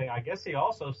fucking thing, I guess he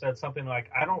also said something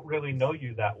like, I don't really know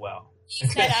you that well. He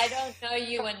said, I don't know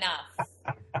you enough.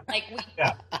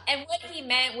 And what he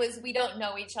meant was, we don't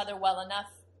know each other well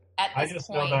enough at this point. I just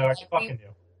know that I like fucking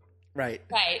you. Right.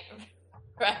 Right.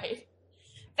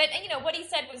 But, what he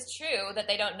said was true, that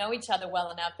they don't know each other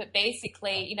well enough. But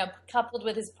basically, coupled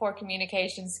with his poor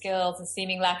communication skills and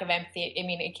seeming lack of empathy,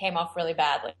 it came off really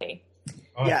badly.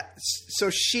 Oh. Yeah.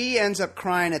 So she ends up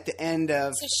crying at the end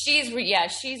of... So she's really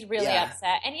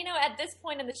upset. And, at this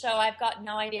point in the show, I've got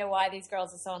no idea why these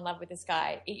girls are so in love with this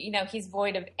guy. He's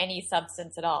void of any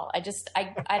substance at all.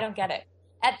 I don't get it.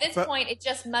 At this point, it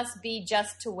just must be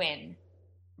just to win.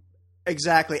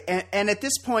 Exactly. And at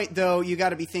this point, though, you got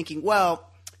to be thinking, well...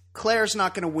 Claire's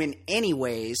not going to win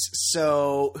anyways,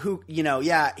 so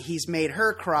he's made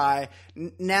her cry.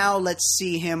 Now let's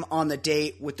see him on the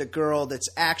date with the girl that's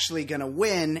actually going to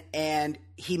win, and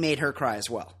he made her cry as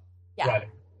well. Yeah. Right.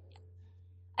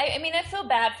 I feel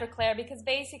bad for Claire because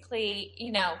basically,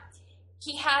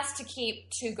 he has to keep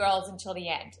two girls until the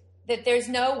end. That there's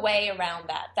no way around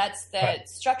that. That's the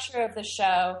structure of the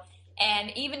show,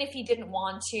 and even if he didn't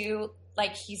want to...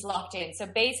 he's locked in. So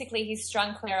basically he's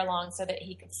strung Claire along so that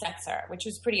he could sex her, which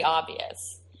was pretty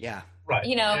obvious. Yeah. Right.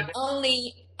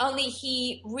 Only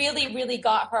he really, really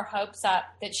got her hopes up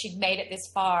that she'd made it this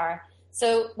far.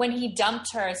 So when he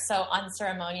dumped her so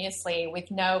unceremoniously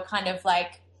with no kind of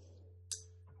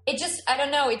it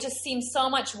just seems so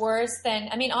much worse than,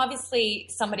 obviously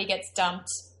somebody gets dumped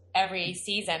every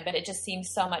season, but it just seems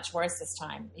so much worse this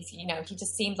time. He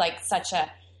just seemed like such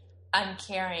a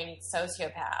uncaring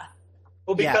sociopath.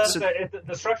 Well, because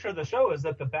the structure of the show is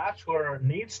that the Bachelor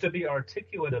needs to be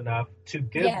articulate enough to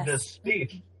give this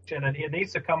speech, and it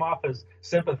needs to come off as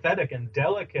sympathetic and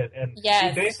delicate. And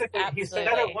he said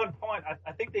at one point,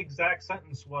 I think the exact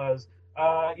sentence was,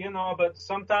 but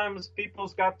sometimes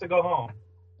people's got to go home.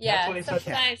 Yeah,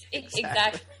 sometimes.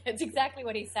 Exactly. It's exactly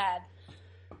what he said.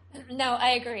 No,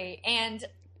 I agree. And,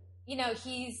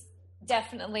 he's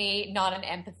definitely not an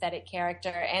empathetic character,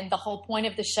 and the whole point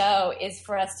of the show is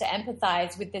for us to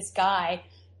empathize with this guy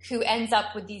who ends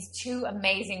up with these two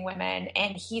amazing women,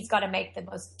 and he's got to make the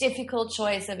most difficult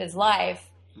choice of his life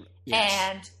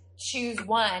and choose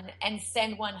one and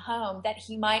send one home that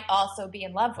he might also be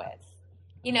in love with.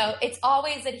 It's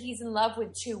always that he's in love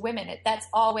with two women. That's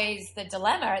always the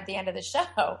dilemma at the end of the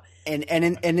show. And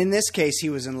in this case, he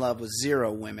was in love with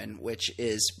 0 women, which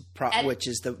is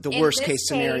the worst case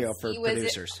scenario for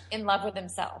producers. He was in love with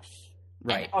himself,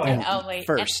 right? And only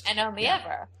first, and only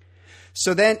ever.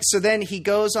 So then he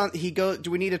goes on.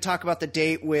 Do we need to talk about the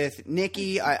date with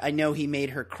Nikki? I know he made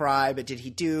her cry, but did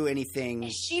he do anything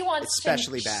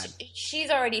especially bad? She's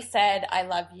already said "I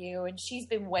love you," and she's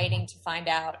been waiting to find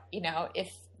out,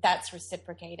 if that's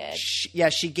reciprocated.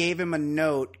 She gave him a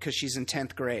note because she's in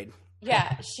 10th grade.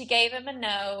 Yeah, she gave him a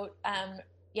note.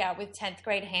 With 10th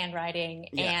grade handwriting,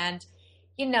 and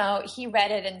he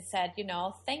read it and said,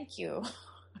 "Thank you."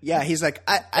 Yeah, he's like,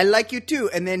 I like you too.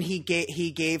 And then he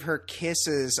gave her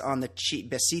kisses on the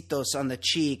cheek, besitos on the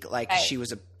cheek, like she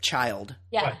was a child.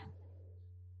 Yeah.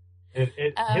 Right.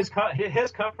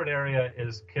 His comfort area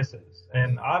is kisses.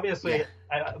 And obviously,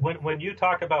 when you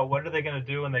talk about what are they going to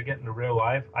do when they get into real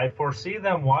life, I foresee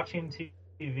them watching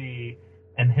TV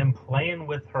and him playing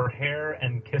with her hair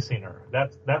and kissing her.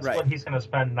 That's what he's going to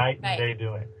spend night and day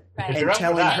doing. Right.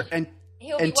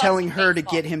 And telling her to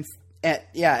get him...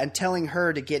 and telling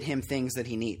her to get him things that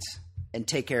he needs and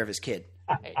take care of his kid.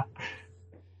 Right.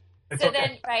 It's So okay.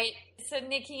 then, right? So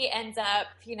Nikki ends up,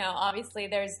 obviously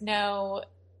there's no,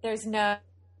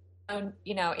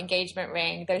 engagement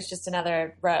ring. There's just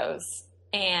another rose,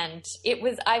 and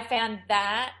I found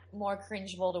that more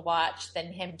cringeable to watch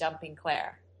than him dumping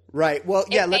Claire. Right. Well,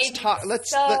 yeah. It Let's made me talk.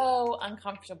 so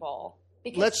uncomfortable.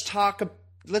 Because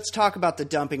Let's talk about the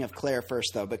dumping of Claire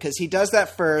first, though, because he does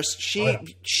that first.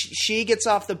 She gets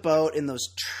off the boat in those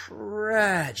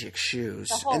tragic shoes,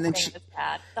 the whole and then thing was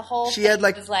bad. The whole she thing had,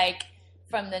 like- was like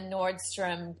from the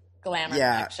Nordstrom glamour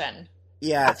Yeah. collection.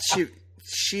 yeah,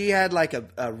 she had like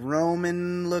a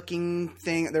Roman looking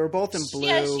thing. They were both in blue.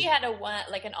 Yeah, she had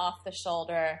an off the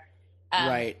shoulder,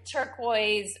 Right.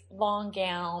 turquoise long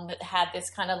gown that had this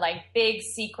kind of like big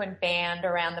sequin band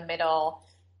around the middle.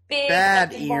 Big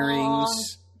Bad like, earrings. long,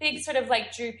 big sort of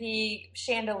like droopy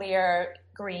chandelier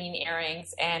green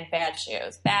earrings and bad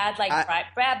shoes. Bad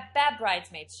bad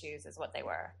bridesmaid shoes is what they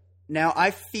were. Now,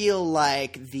 I feel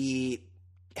like the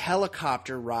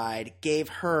helicopter ride gave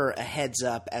her a heads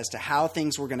up as to how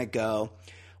things were going to go.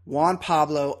 Juan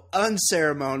Pablo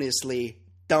unceremoniously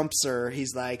dumps her.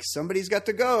 He's like, somebody's got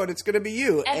to go, and it's going to be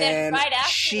you. And then right after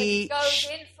she he goes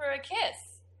in for a kiss.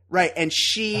 Right, and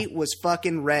she was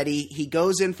fucking ready. He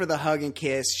goes in for the hug and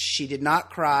kiss. She did not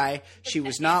cry. She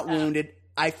was not wounded.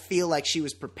 I feel like she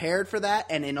was prepared for that,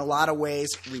 and in a lot of ways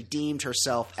redeemed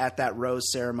herself at that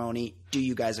rose ceremony. Do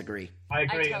you guys agree? I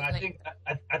agree, and totally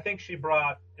I think she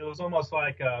brought. It was almost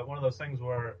like one of those things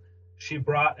where she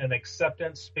brought an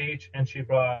acceptance speech and she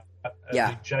brought a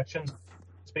rejection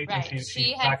speech, Right. and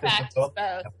She had practiced both.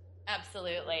 both.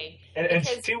 Absolutely. And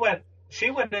Because- she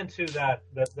went into that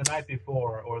the night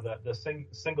before, or the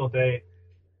single date.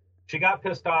 She got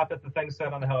pissed off at the thing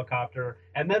said on the helicopter,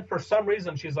 and then for some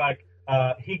reason she's like,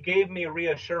 he gave me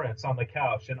reassurance on the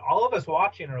couch, and all of us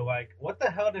watching are like, what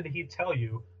the hell did he tell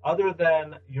you other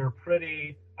than you're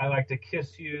pretty, I like to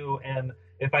kiss you, and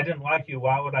if I didn't like you,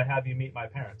 why would I have you meet my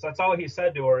parents? That's all he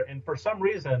said to her, and for some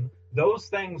reason those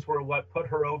things were what put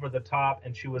her over the top,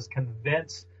 and she was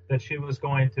convinced that she was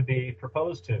going to be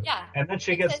proposed to. Yeah. And then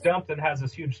she gets dumped and has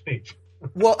this huge speech.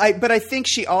 Well, but I think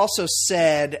she also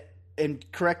said, and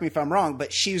correct me if I'm wrong,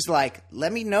 but she was like,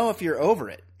 let me know if you're over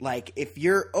it. Like, if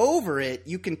you're over it,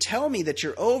 you can tell me that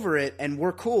you're over it and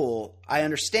we're cool. I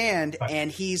understand. Right. And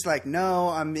he's like, no,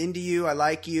 I'm into you. I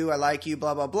like you,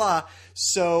 blah, blah, blah.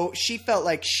 So she felt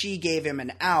like she gave him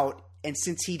an out. And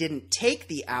since he didn't take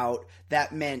the out,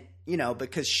 that meant,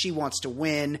 because she wants to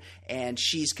win and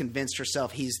she's convinced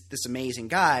herself he's this amazing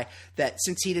guy, that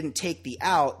since he didn't take the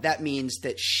out, that means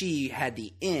that she had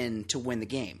the in to win the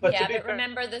game. But yeah, to be but fair-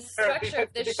 remember the to structure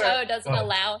of be the fair- show doesn't go ahead.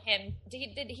 allow him.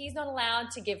 He's not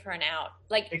allowed to give her an out.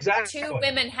 Like Exactly. two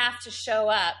women have to show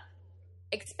up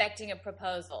expecting a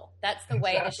proposal. That's the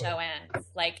way the Exactly. show ends.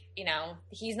 Like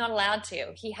he's not allowed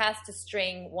to. He has to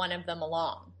string one of them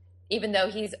along, even though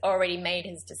he's already made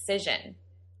his decision.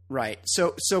 Right.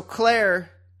 So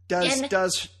Claire does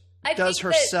I think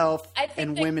herself I think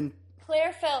and that women.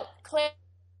 Claire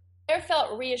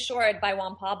felt reassured by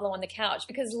Juan Pablo on the couch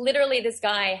because literally this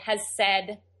guy has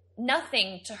said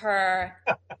nothing to her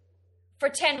for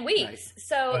 10 weeks. Right.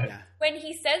 So Right. Yeah. when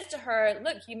he says to her,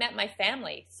 look, you met my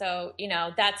family. So,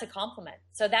 that's a compliment.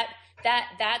 So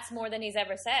that's more than he's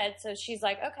ever said. So she's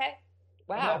like, okay,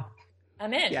 wow,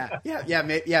 I'm in.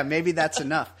 Yeah. Maybe that's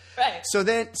enough. Right.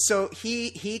 So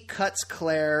he cuts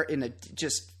Claire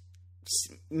just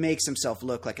makes himself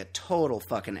look like a total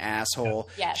fucking asshole.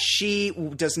 Yes. She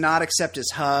does not accept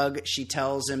his hug. She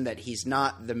tells him that he's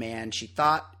not the man she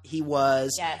thought he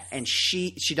was. Yes. And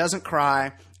she doesn't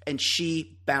cry and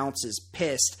she bounces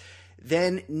pissed.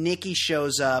 Then Nikki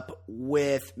shows up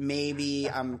with maybe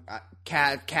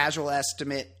casual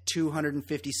estimate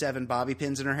 257 bobby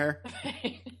pins in her hair.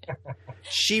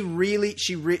 She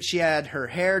had her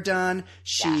hair done.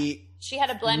 She had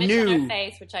a blemish on her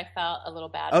face, which I felt a little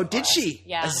bad. Oh, for. did she?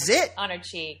 Yeah, A zit? on her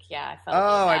cheek. Yeah, I felt.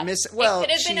 Oh, bad. I miss it. Well, it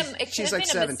could have been she's a like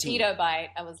 17. mosquito bite.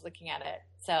 I was looking at it,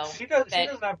 so She doesn't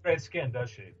have great skin, does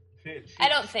she? I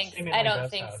don't think. seemingly I don't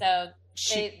does think have. so.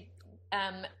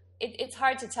 It's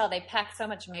hard to tell. They pack so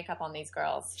much makeup on these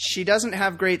girls. She doesn't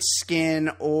have great skin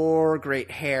or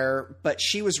great hair, but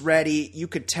she was ready. You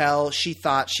could tell she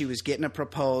thought she was getting a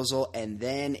proposal, and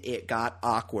then it got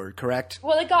awkward, correct?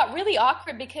 Well, it got really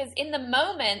awkward because in the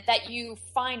moment that you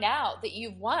find out that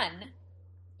you've won,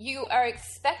 you are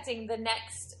expecting the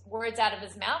next words out of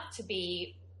his mouth to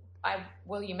be,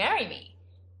 will you marry me?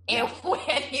 And when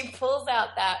he pulls out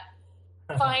that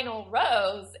final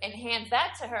rose and hands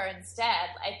that to her instead,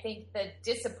 I think the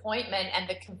disappointment and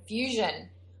the confusion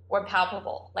were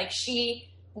palpable. Like, she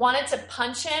wanted to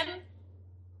punch him,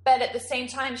 but at the same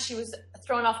time she was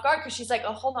thrown off guard because she's like,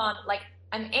 oh, hold on, like,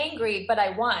 I'm angry, but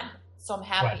I won, so I'm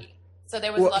happy. Right. So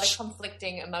there was a lot of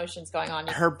conflicting emotions going on.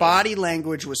 Her body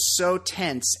language was so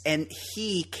tense, and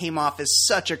he came off as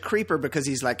such a creeper because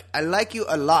he's like, I like you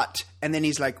a lot. And then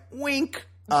he's like, wink,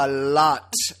 a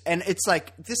lot. And it's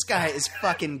like, this guy is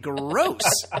fucking gross.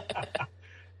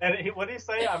 And what did he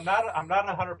say? I'm not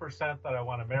 100% that I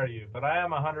want to marry you, but I am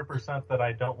 100% that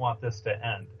I don't want this to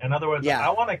end. In other words,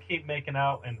 I want to keep making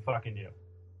out and fucking you.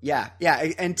 Yeah.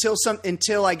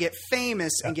 Until I get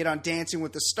famous and get on Dancing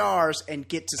with the Stars and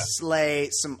get to slay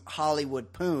some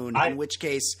Hollywood poon. In which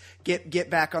case, get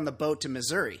back on the boat to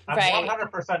Missouri. I'm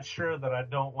 100% sure that I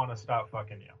don't want to stop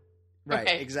fucking you.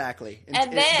 Right, exactly.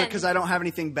 And then, because I don't have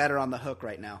anything better on the hook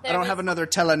right now. I don't have another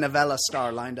telenovela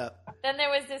star lined up. Then there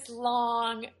was this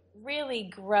long, really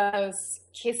gross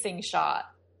kissing shot,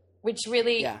 which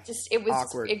really it was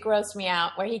awkward. It grossed me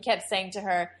out. Where he kept saying to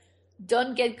her,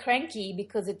 "Don't get cranky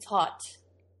because it's hot."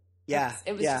 Yeah,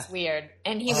 it was just weird.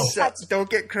 And he was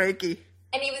don't get cranky.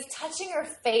 And he was touching her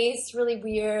face really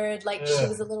weird, like she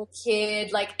was a little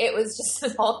kid. Like it was just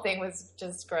the whole thing was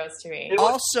just gross to me.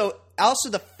 Also,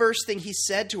 the first thing he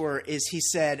said to her is he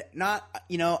said, I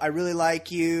really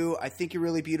like you. I think you're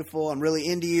really beautiful. I'm really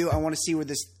into you. I want to see where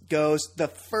this goes. The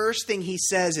first thing he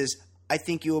says is, I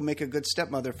think you will make a good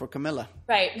stepmother for Camilla.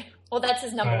 Right. Well, that's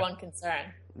his number one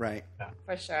concern. Right. Yeah.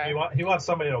 For sure. He wants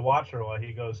somebody to watch her while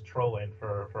he goes trolling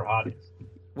for hotties.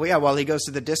 Well, yeah, while he goes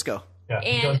to the disco. Yeah,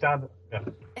 he goes down.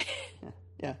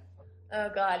 Yeah. Oh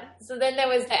God. So then there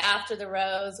was the After the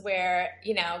Rose where,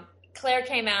 Claire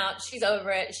came out. She's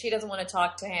over it. She doesn't want to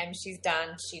talk to him. She's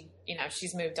done.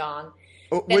 She's moved on.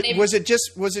 Was it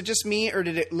just me, or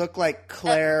did it look like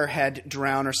Claire had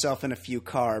drowned herself in a few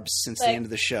carbs since the end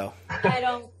of the show? I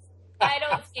don't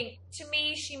think. To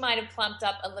me, she might have plumped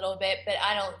up a little bit, but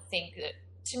I don't think that.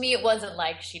 To me, it wasn't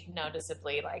like she'd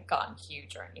noticeably gotten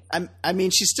huge or anything. I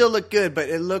mean, she still looked good, but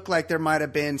it looked like there might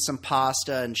have been some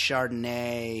pasta and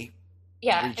Chardonnay.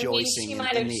 Yeah, rejoicing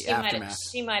in the aftermath.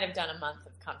 She might have done a month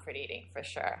of comfort eating for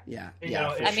sure. Yeah,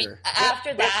 I mean,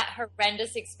 after that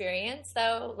horrendous experience,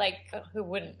 though, who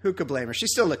wouldn't? Who could blame her? She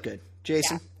still looked good.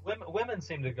 Jason? Yeah. Women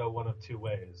seem to go one of two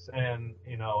ways, and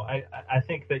I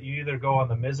think that you either go on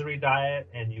the misery diet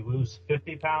and you lose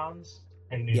 50 pounds.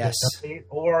 And you just eat,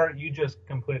 or you just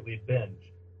completely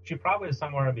binge. She probably is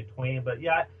somewhere in between, but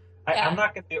I'm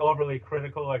not going to be overly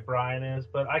critical like Brian is,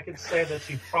 but I could say that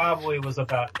she probably was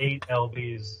about 8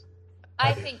 lbs.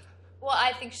 I think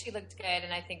she looked good,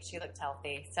 and I think she looked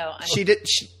healthy. So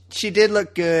she did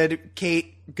look good.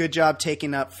 Kate, good job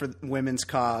taking up for women's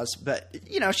cause, but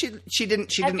she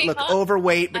didn't look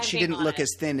overweight, but she didn't look as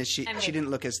thin as she didn't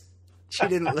look as. She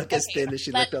didn't look as thin as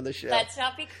she looked on the show. Let's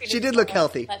not be critical. She did look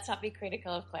healthy. Let's not be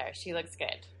critical of Claire. She looks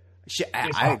good.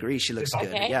 I agree. She looks good.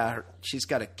 Okay. Yeah, she's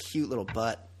got a cute little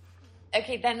butt.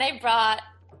 Okay, then they brought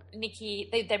Nikki.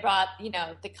 They brought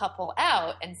the couple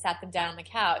out and sat them down on the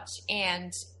couch.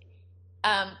 And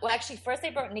actually, first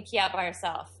they brought Nikki out by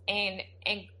herself, and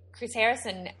Chris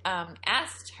Harrison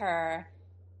asked her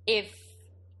if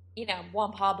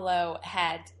Juan Pablo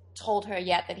had told her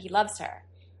yet that he loves her.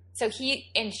 So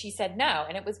she said no,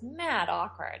 and it was mad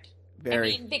awkward.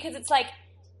 Very. I mean, because it's like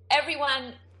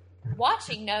everyone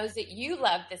watching knows that you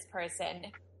love this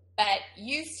person, but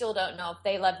you still don't know if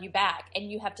they love you back,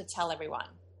 and you have to tell everyone.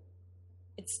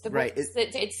 It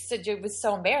was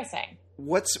so embarrassing.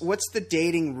 What's the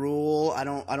dating rule? I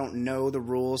don't know the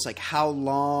rules. Like how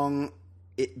long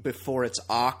before it's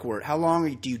awkward? How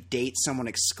long do you date someone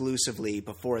exclusively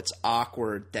before it's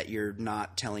awkward that you're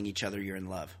not telling each other you're in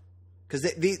love?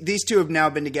 Because these two have now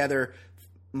been together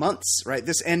months, right?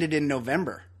 This ended in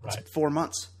November. Right. It's 4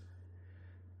 months.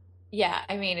 Yeah,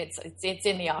 I mean it's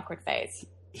in the awkward phase.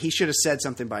 He should have said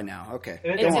something by now. Okay,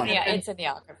 it's in the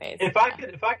awkwir phase. If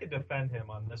I could defend him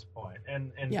on this point,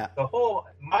 and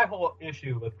my whole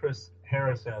issue with Chris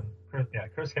Harrison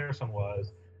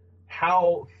was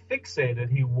how fixated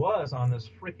he was on this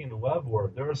freaking love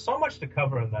word. There was so much to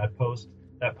cover in that post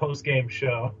game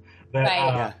show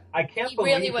that I can't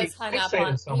believe really was hung up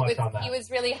on. He was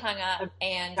really hung up,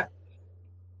 and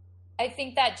I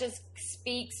think that just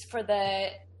speaks for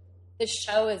the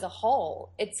show as a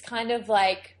whole. It's kind of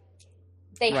like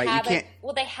no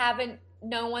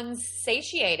one's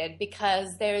satiated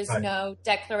because there's no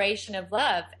declaration of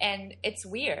love, and it's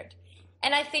weird.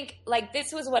 And I think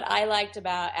this was what I liked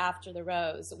about After the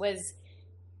Rose was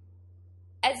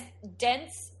as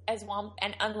dense as Juan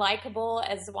and unlikable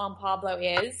as Juan Pablo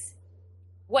is,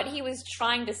 what he was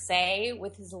trying to say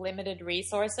with his limited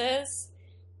resources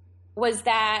was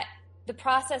that the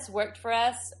process worked for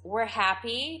us. We're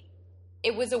happy.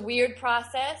 It was a weird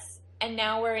process, and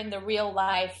now we're in the real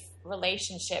life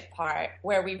relationship part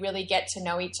where we really get to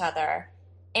know each other.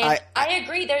 And I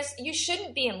agree. You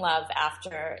shouldn't be in love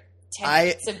after 10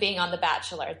 weeks of being on The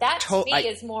Bachelor. That to me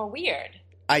is more weird.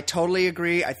 I totally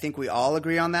agree. I think we all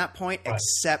agree on that point,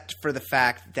 except for the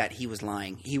fact that he was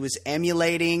lying. He was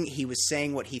emulating. He was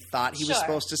saying what he thought he was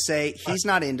supposed to say. He's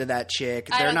not into that chick.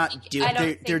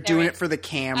 They're doing it for the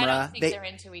camera. I don't think they're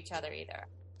into each other either.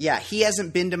 Yeah, he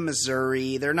hasn't been to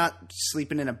Missouri. They're not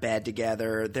sleeping in a bed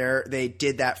together. They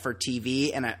did that for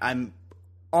TV, and I'm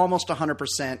almost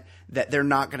 100% that they're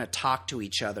not going to talk to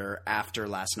each other after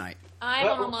last night. I'm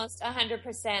almost 100%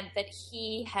 that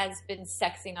he has been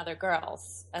sexing other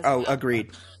girls. Well. Agreed.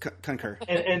 Concur.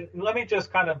 And let me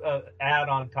just kind of add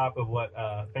on top of what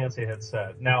Fancy had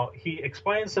said. Now, he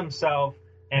explains himself,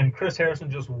 and Chris Harrison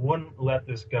just wouldn't let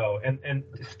this go. And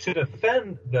to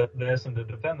defend this and to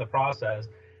defend the process,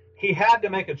 he had to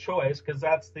make a choice because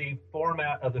that's the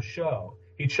format of the show.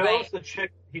 He chose the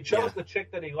chick. He chose the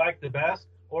chick that he liked the best,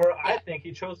 or I think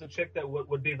he chose the chick that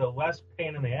would be the less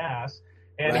pain in the ass.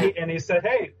 And he said,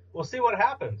 "Hey, we'll see what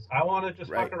happens. I want to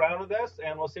just fuck around with this,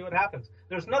 and we'll see what happens."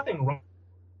 There's nothing wrong.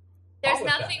 There's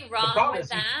nothing wrong with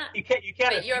that. You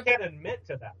can't admit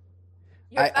to that.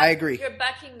 I agree. You're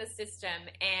bucking the system,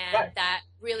 and that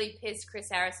really pissed Chris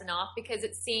Harrison off because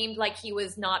it seemed like he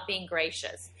was not being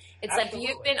gracious. It's like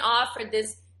you've been offered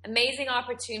this amazing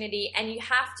opportunity, and you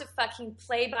have to fucking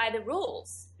play by the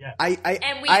rules. Yeah,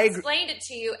 and we explained it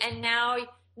to you, and now.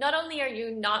 Not only are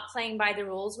you not playing by the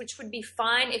rules, which would be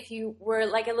fine if you were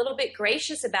like a little bit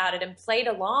gracious about it and played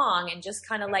along and just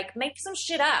kind of like make some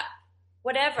shit up,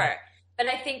 whatever. But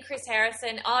I think Chris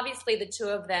Harrison, obviously the two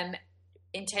of them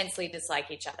intensely dislike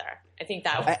each other. I think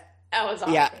that was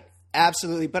obvious. Yeah,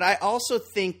 absolutely. But I also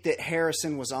think that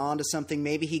Harrison was on to something.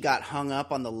 Maybe he got hung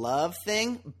up on the love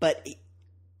thing, but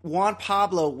Juan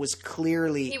Pablo was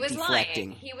clearly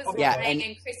deflecting. Lying. He was lying,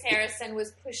 and Chris Harrison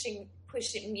was pushing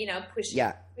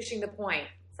the point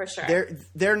for sure.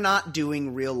 They're not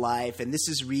doing real life, and this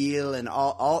is real, and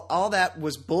all that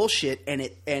was bullshit, and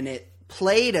it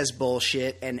played as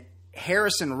bullshit, and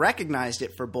Harrison recognized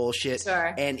it for bullshit,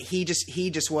 and he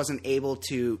just wasn't able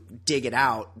to dig it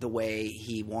out the way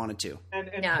he wanted to.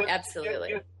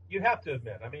 Absolutely. You have to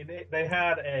admit, I mean, they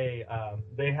had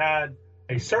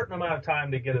a certain amount of time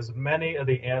to get as many of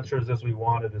the answers as we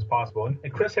wanted as possible.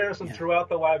 And Chris Harrison throughout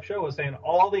the live show was saying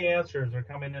all the answers are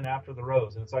coming in after the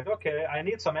rose. And it's like, okay, I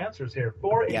need some answers here.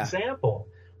 For example,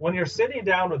 when you're sitting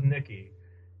down with Nikki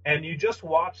and you just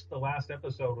watched the last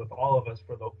episode with all of us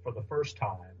for the first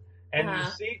time, and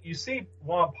you see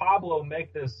Juan Pablo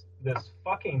make this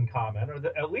fucking comment, or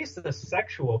at least the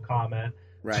sexual comment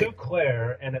to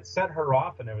Claire, and it set her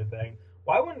off and everything.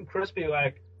 Why wouldn't Chris be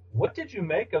like, what did you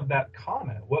make of that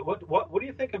comment? What do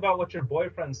you think about what your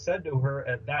boyfriend said to her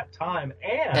at that time?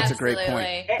 And that's a great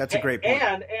point. That's a great point.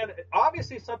 And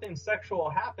obviously something sexual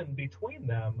happened between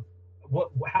them.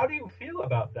 How do you feel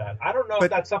about that? I don't know if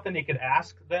that's something he could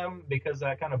ask them because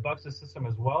that kind of bucks the system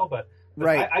as well. But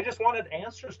I just wanted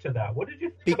answers to that. What did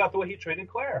you think about the way he treated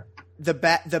Claire? The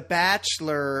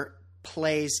Bachelor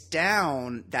plays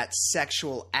down that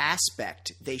sexual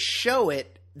aspect. They show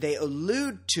it. They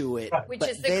allude to it,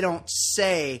 but they don't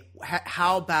say,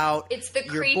 how about it's the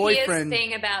your creepiest boyfriend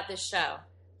thing about the show.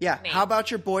 Yeah, how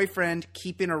about your boyfriend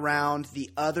keeping around the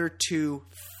other two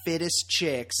fittest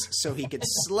chicks so he could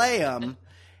slay them,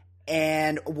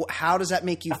 and how does that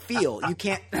make you feel? You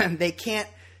can't. They can't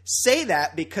say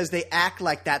that because they act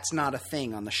like that's not a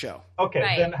thing on the show.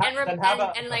 Okay, then how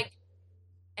about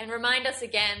and remind us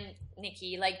again,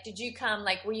 Nikki, like, did you come,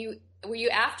 like, were you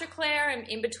after Claire and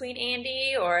in between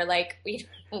Andy, or like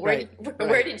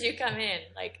where did you come in?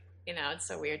 Like, it's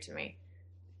so weird to me.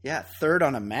 Yeah, third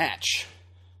on a match.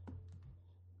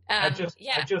 I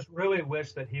just really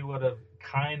wish that he would have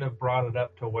kind of brought it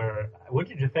up to where. What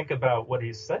did you think about what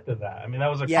he said to that? I mean, that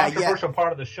was a controversial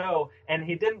part of the show, and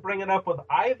he didn't bring it up with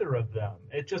either of them.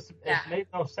 It made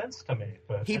no sense to me.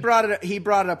 But he brought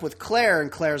it up with Claire, and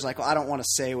Claire's like, "Well, I don't want to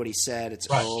say what he said. It's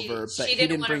over." But he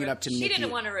didn't bring it up to Nikki. She didn't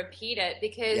want to repeat it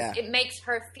because it makes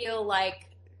her feel like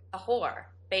a whore,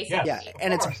 basically. Yeah,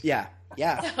 and it's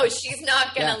So she's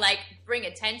not gonna bring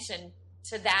attention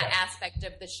to that aspect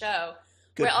of the show.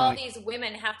 Good where point. All these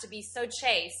women have to be so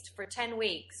chaste for 10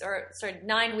 weeks or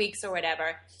 9 weeks or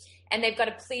whatever, and they've got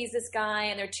to please this guy,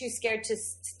 and they're too scared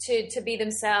to be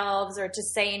themselves or to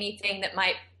say anything that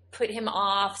might put him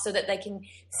off so that they can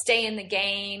stay in the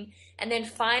game. And then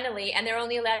finally, and they're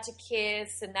only allowed to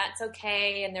kiss, and that's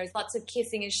okay, and there's lots of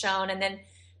kissing is shown, and then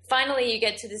finally you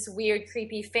get to this weird,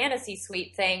 creepy fantasy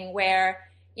suite thing where,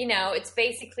 it's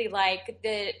basically like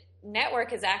the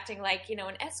network is acting like,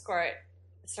 an escort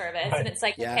service, Right. and it's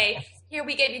like, Yeah. okay, here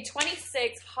we gave you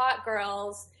 26 hot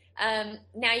girls.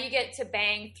 Now you get to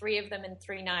bang 3 of them in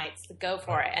 3 nights. So go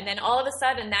for it. And then all of a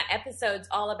sudden, that episode's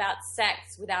all about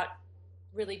sex without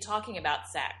really talking about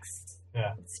sex.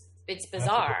 Yeah. It's That's a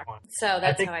bizarre. good point. So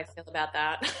that's think- how I feel about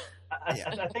that.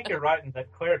 I think you're right in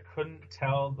that Claire couldn't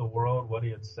tell the world what he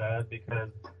had said because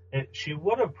she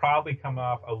would have probably come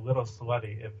off a little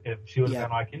slutty if she would have Yeah.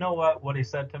 been like, you know what he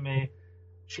said to me?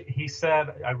 He said,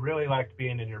 I really liked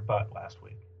being in your butt last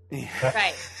week.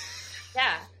 Right.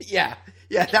 Yeah.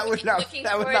 Yeah. That would not Looking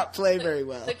that would forward- not play very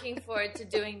well. Looking forward to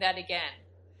doing that again.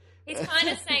 He's kind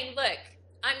of saying, look,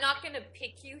 I'm not going to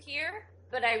pick you here,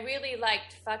 but I really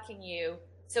liked fucking you.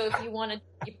 So if you want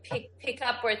to pick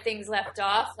up where things left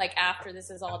off, like after this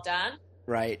is all done,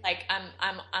 Right. like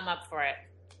I'm up for it.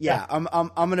 Yeah, I'm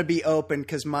gonna be open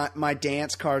because my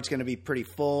dance card's gonna be pretty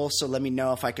full. So let me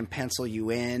know if I can pencil you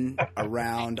in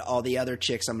around all the other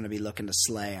chicks I'm gonna be looking to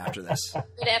slay after this.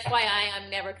 But FYI, I'm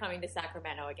never coming to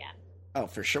Sacramento again. Oh,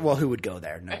 for sure. Well, who would go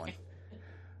there? No one.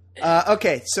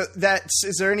 Okay, so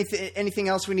is there anything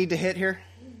else we need to hit here?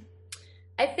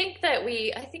 I think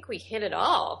we hit it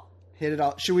all. Hit it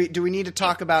all. Do we need to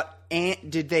talk about?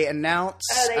 Did they announce?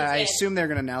 Oh, they I did. assume they're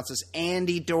going to announce this.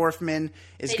 Andy Dorfman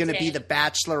is They going to be did. the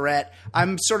Bachelorette.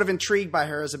 I'm sort of intrigued by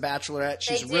her as a Bachelorette.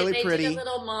 She's really pretty. They did a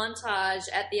little montage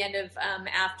at the end of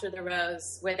After the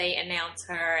Rose where they announce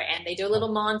her, and they do a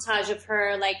little montage of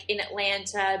her like in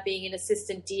Atlanta being an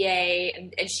assistant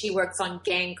DA, and she works on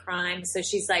gang crime. So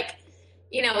she's like,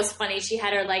 you know, it was funny. She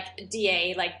had her like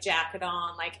DA like jacket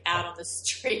on, like out on the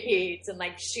streets and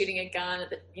like shooting a gun at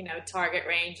the target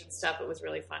range and stuff. It was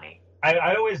really funny.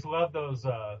 I always love those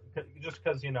just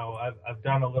because I've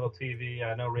done a little TV.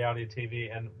 I know reality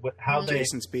TV and how they.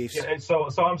 Jason's beefs. Yeah, so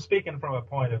I'm speaking from a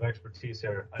point of expertise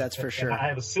here. That's for sure. And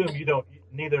I assume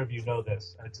neither of you know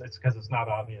this. It's because it's not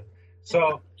obvious.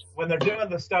 So when they're doing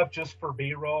the stuff just for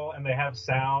B-roll and they have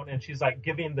sound, and she's like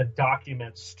giving the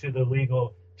documents to the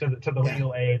legal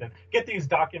legal aid and get these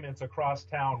documents across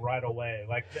town right away,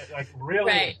 like really.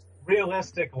 Right.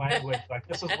 Realistic language, like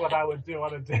this is what I would do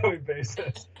on a daily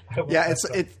basis. Yeah,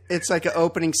 it's like an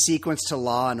opening sequence to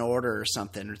Law and Order or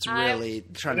something. It's really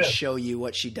trying to show you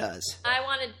what she does. I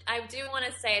do want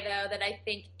to say though that I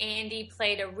think Andy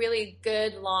played a really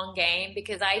good long game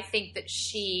because I think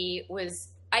she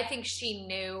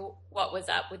knew what was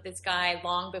up with this guy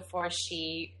long before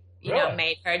she Really?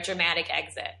 made her dramatic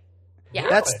exit. Yeah.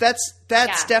 That's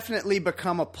Yeah. definitely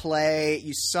become a play.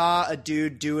 You saw a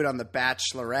dude do it on The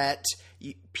Bachelorette.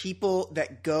 People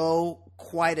that go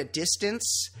quite a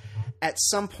distance at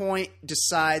some point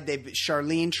decide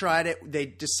Charlene tried it. They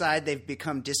decide they've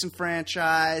become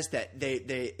disenfranchised, that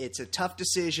it's a tough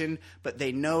decision, but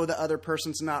they know the other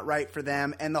person's not right for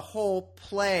them. And the whole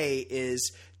play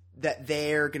is that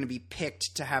they're going to be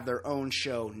picked to have their own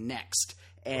show next.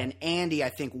 And Andy, I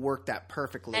think, worked that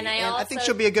perfectly. And I think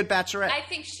she'll be a good Bachelorette. I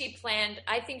think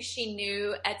she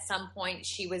knew at some point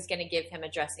she was going to give him a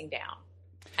dressing down.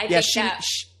 I Yeah,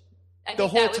 think the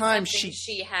whole that was time something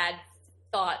she had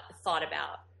thought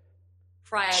about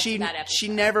prior to that episode. She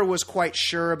never was quite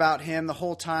sure about him. The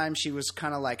whole time she was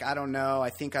kind of like, I don't know.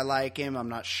 I think I like him. I'm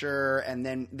not sure. And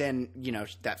then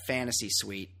that fantasy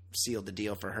suite sealed the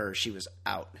deal for her. She was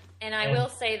out. And I will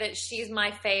say that she's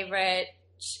my favorite.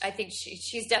 I think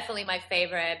she's definitely my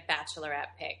favorite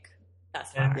Bachelorette pick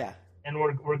thus far. Yeah. And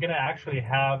we're going to actually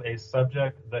have a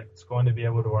subject that's going to be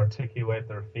able to articulate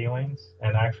their feelings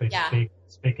and actually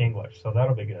speak English. So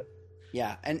that'll be good.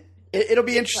 Yeah, and it'll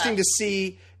be interesting to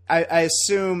see. I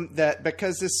assume that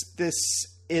because this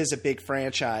is a big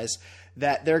franchise,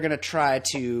 that they're going to try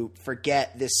to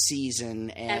forget this season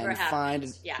and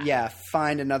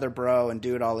find another bro and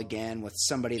do it all again with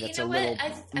somebody that's a little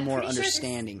more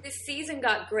understanding. This season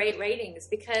got great ratings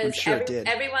because I'm sure it did.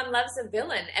 Everyone loves a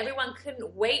villain. Everyone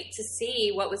couldn't wait to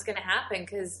see what was going to happen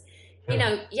because,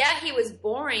 he was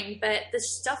boring, but the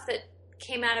stuff that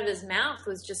came out of his mouth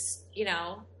was just,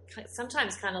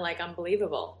 sometimes kind of like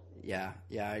unbelievable. Yeah,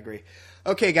 I agree.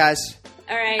 Okay, guys.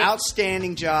 All right.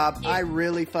 Outstanding job. I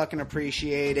really fucking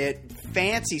appreciate it.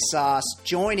 Fancy Sauce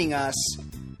joining us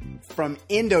from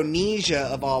Indonesia,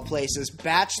 of all places.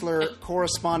 Bachelor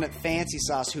correspondent Fancy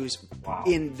Sauce, who's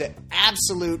in the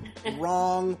absolute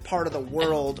wrong part of the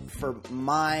world for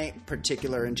my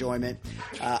particular enjoyment.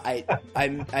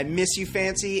 I miss you,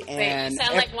 Fancy. And you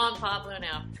sound like Juan Pablo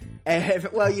now.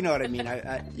 Well, you know what I mean.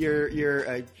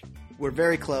 We're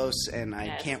very close, and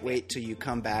I can't wait till you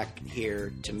come back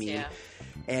here to me. Yeah.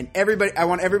 And I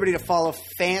want everybody to follow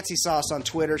Fancy Sauce on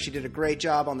Twitter. She did a great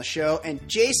job on the show. And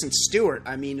Jason Stewart,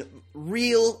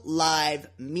 real live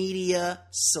media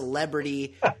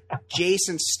celebrity.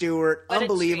 Jason Stewart, What a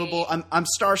unbelievable. treat. I'm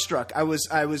starstruck. I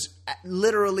was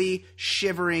literally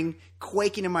shivering,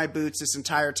 quaking in my boots this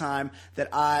entire time that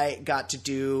I got to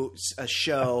do a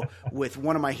show with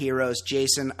one of my heroes,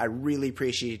 Jason. I really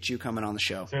appreciate you coming on the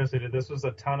show. Seriously, dude, this was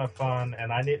a ton of fun,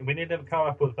 and we need to come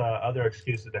up with other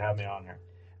excuses to have me on here.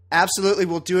 Absolutely,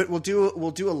 we'll do it. We'll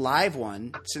do a live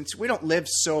one since we don't live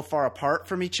so far apart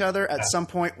from each other. At some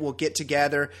point, we'll get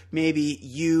together. Maybe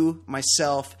you,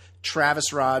 myself,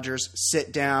 Travis Rogers,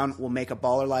 sit down. We'll make a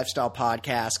Baller Lifestyle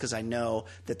podcast because I know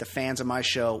that the fans of my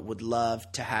show would love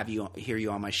to have you hear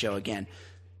you on my show again.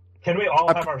 Can we all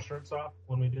have our shirts off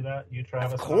when we do that? You,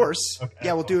 Travis, Of course. Okay,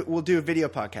 Yeah, we'll do a video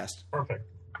podcast. Perfect.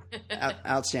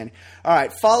 Outstanding. All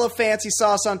right, follow Fancy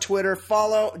Sauce on Twitter.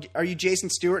 Are you Jason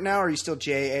Stewart now, or are you still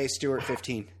J.A. Stewart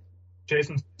 15?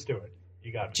 Jason Stewart.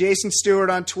 You got me. Jason Stewart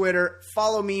on Twitter.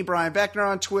 Follow me, Brian Beckner,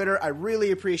 on Twitter. I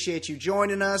really appreciate you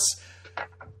joining us.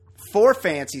 For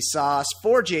Fancy Sauce,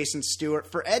 for Jason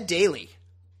Stewart, for Ed Daly,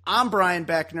 I'm Brian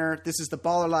Beckner. This is the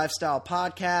Baller Lifestyle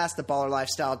Podcast,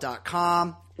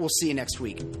 theballerlifestyle.com. We'll see you next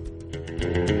week.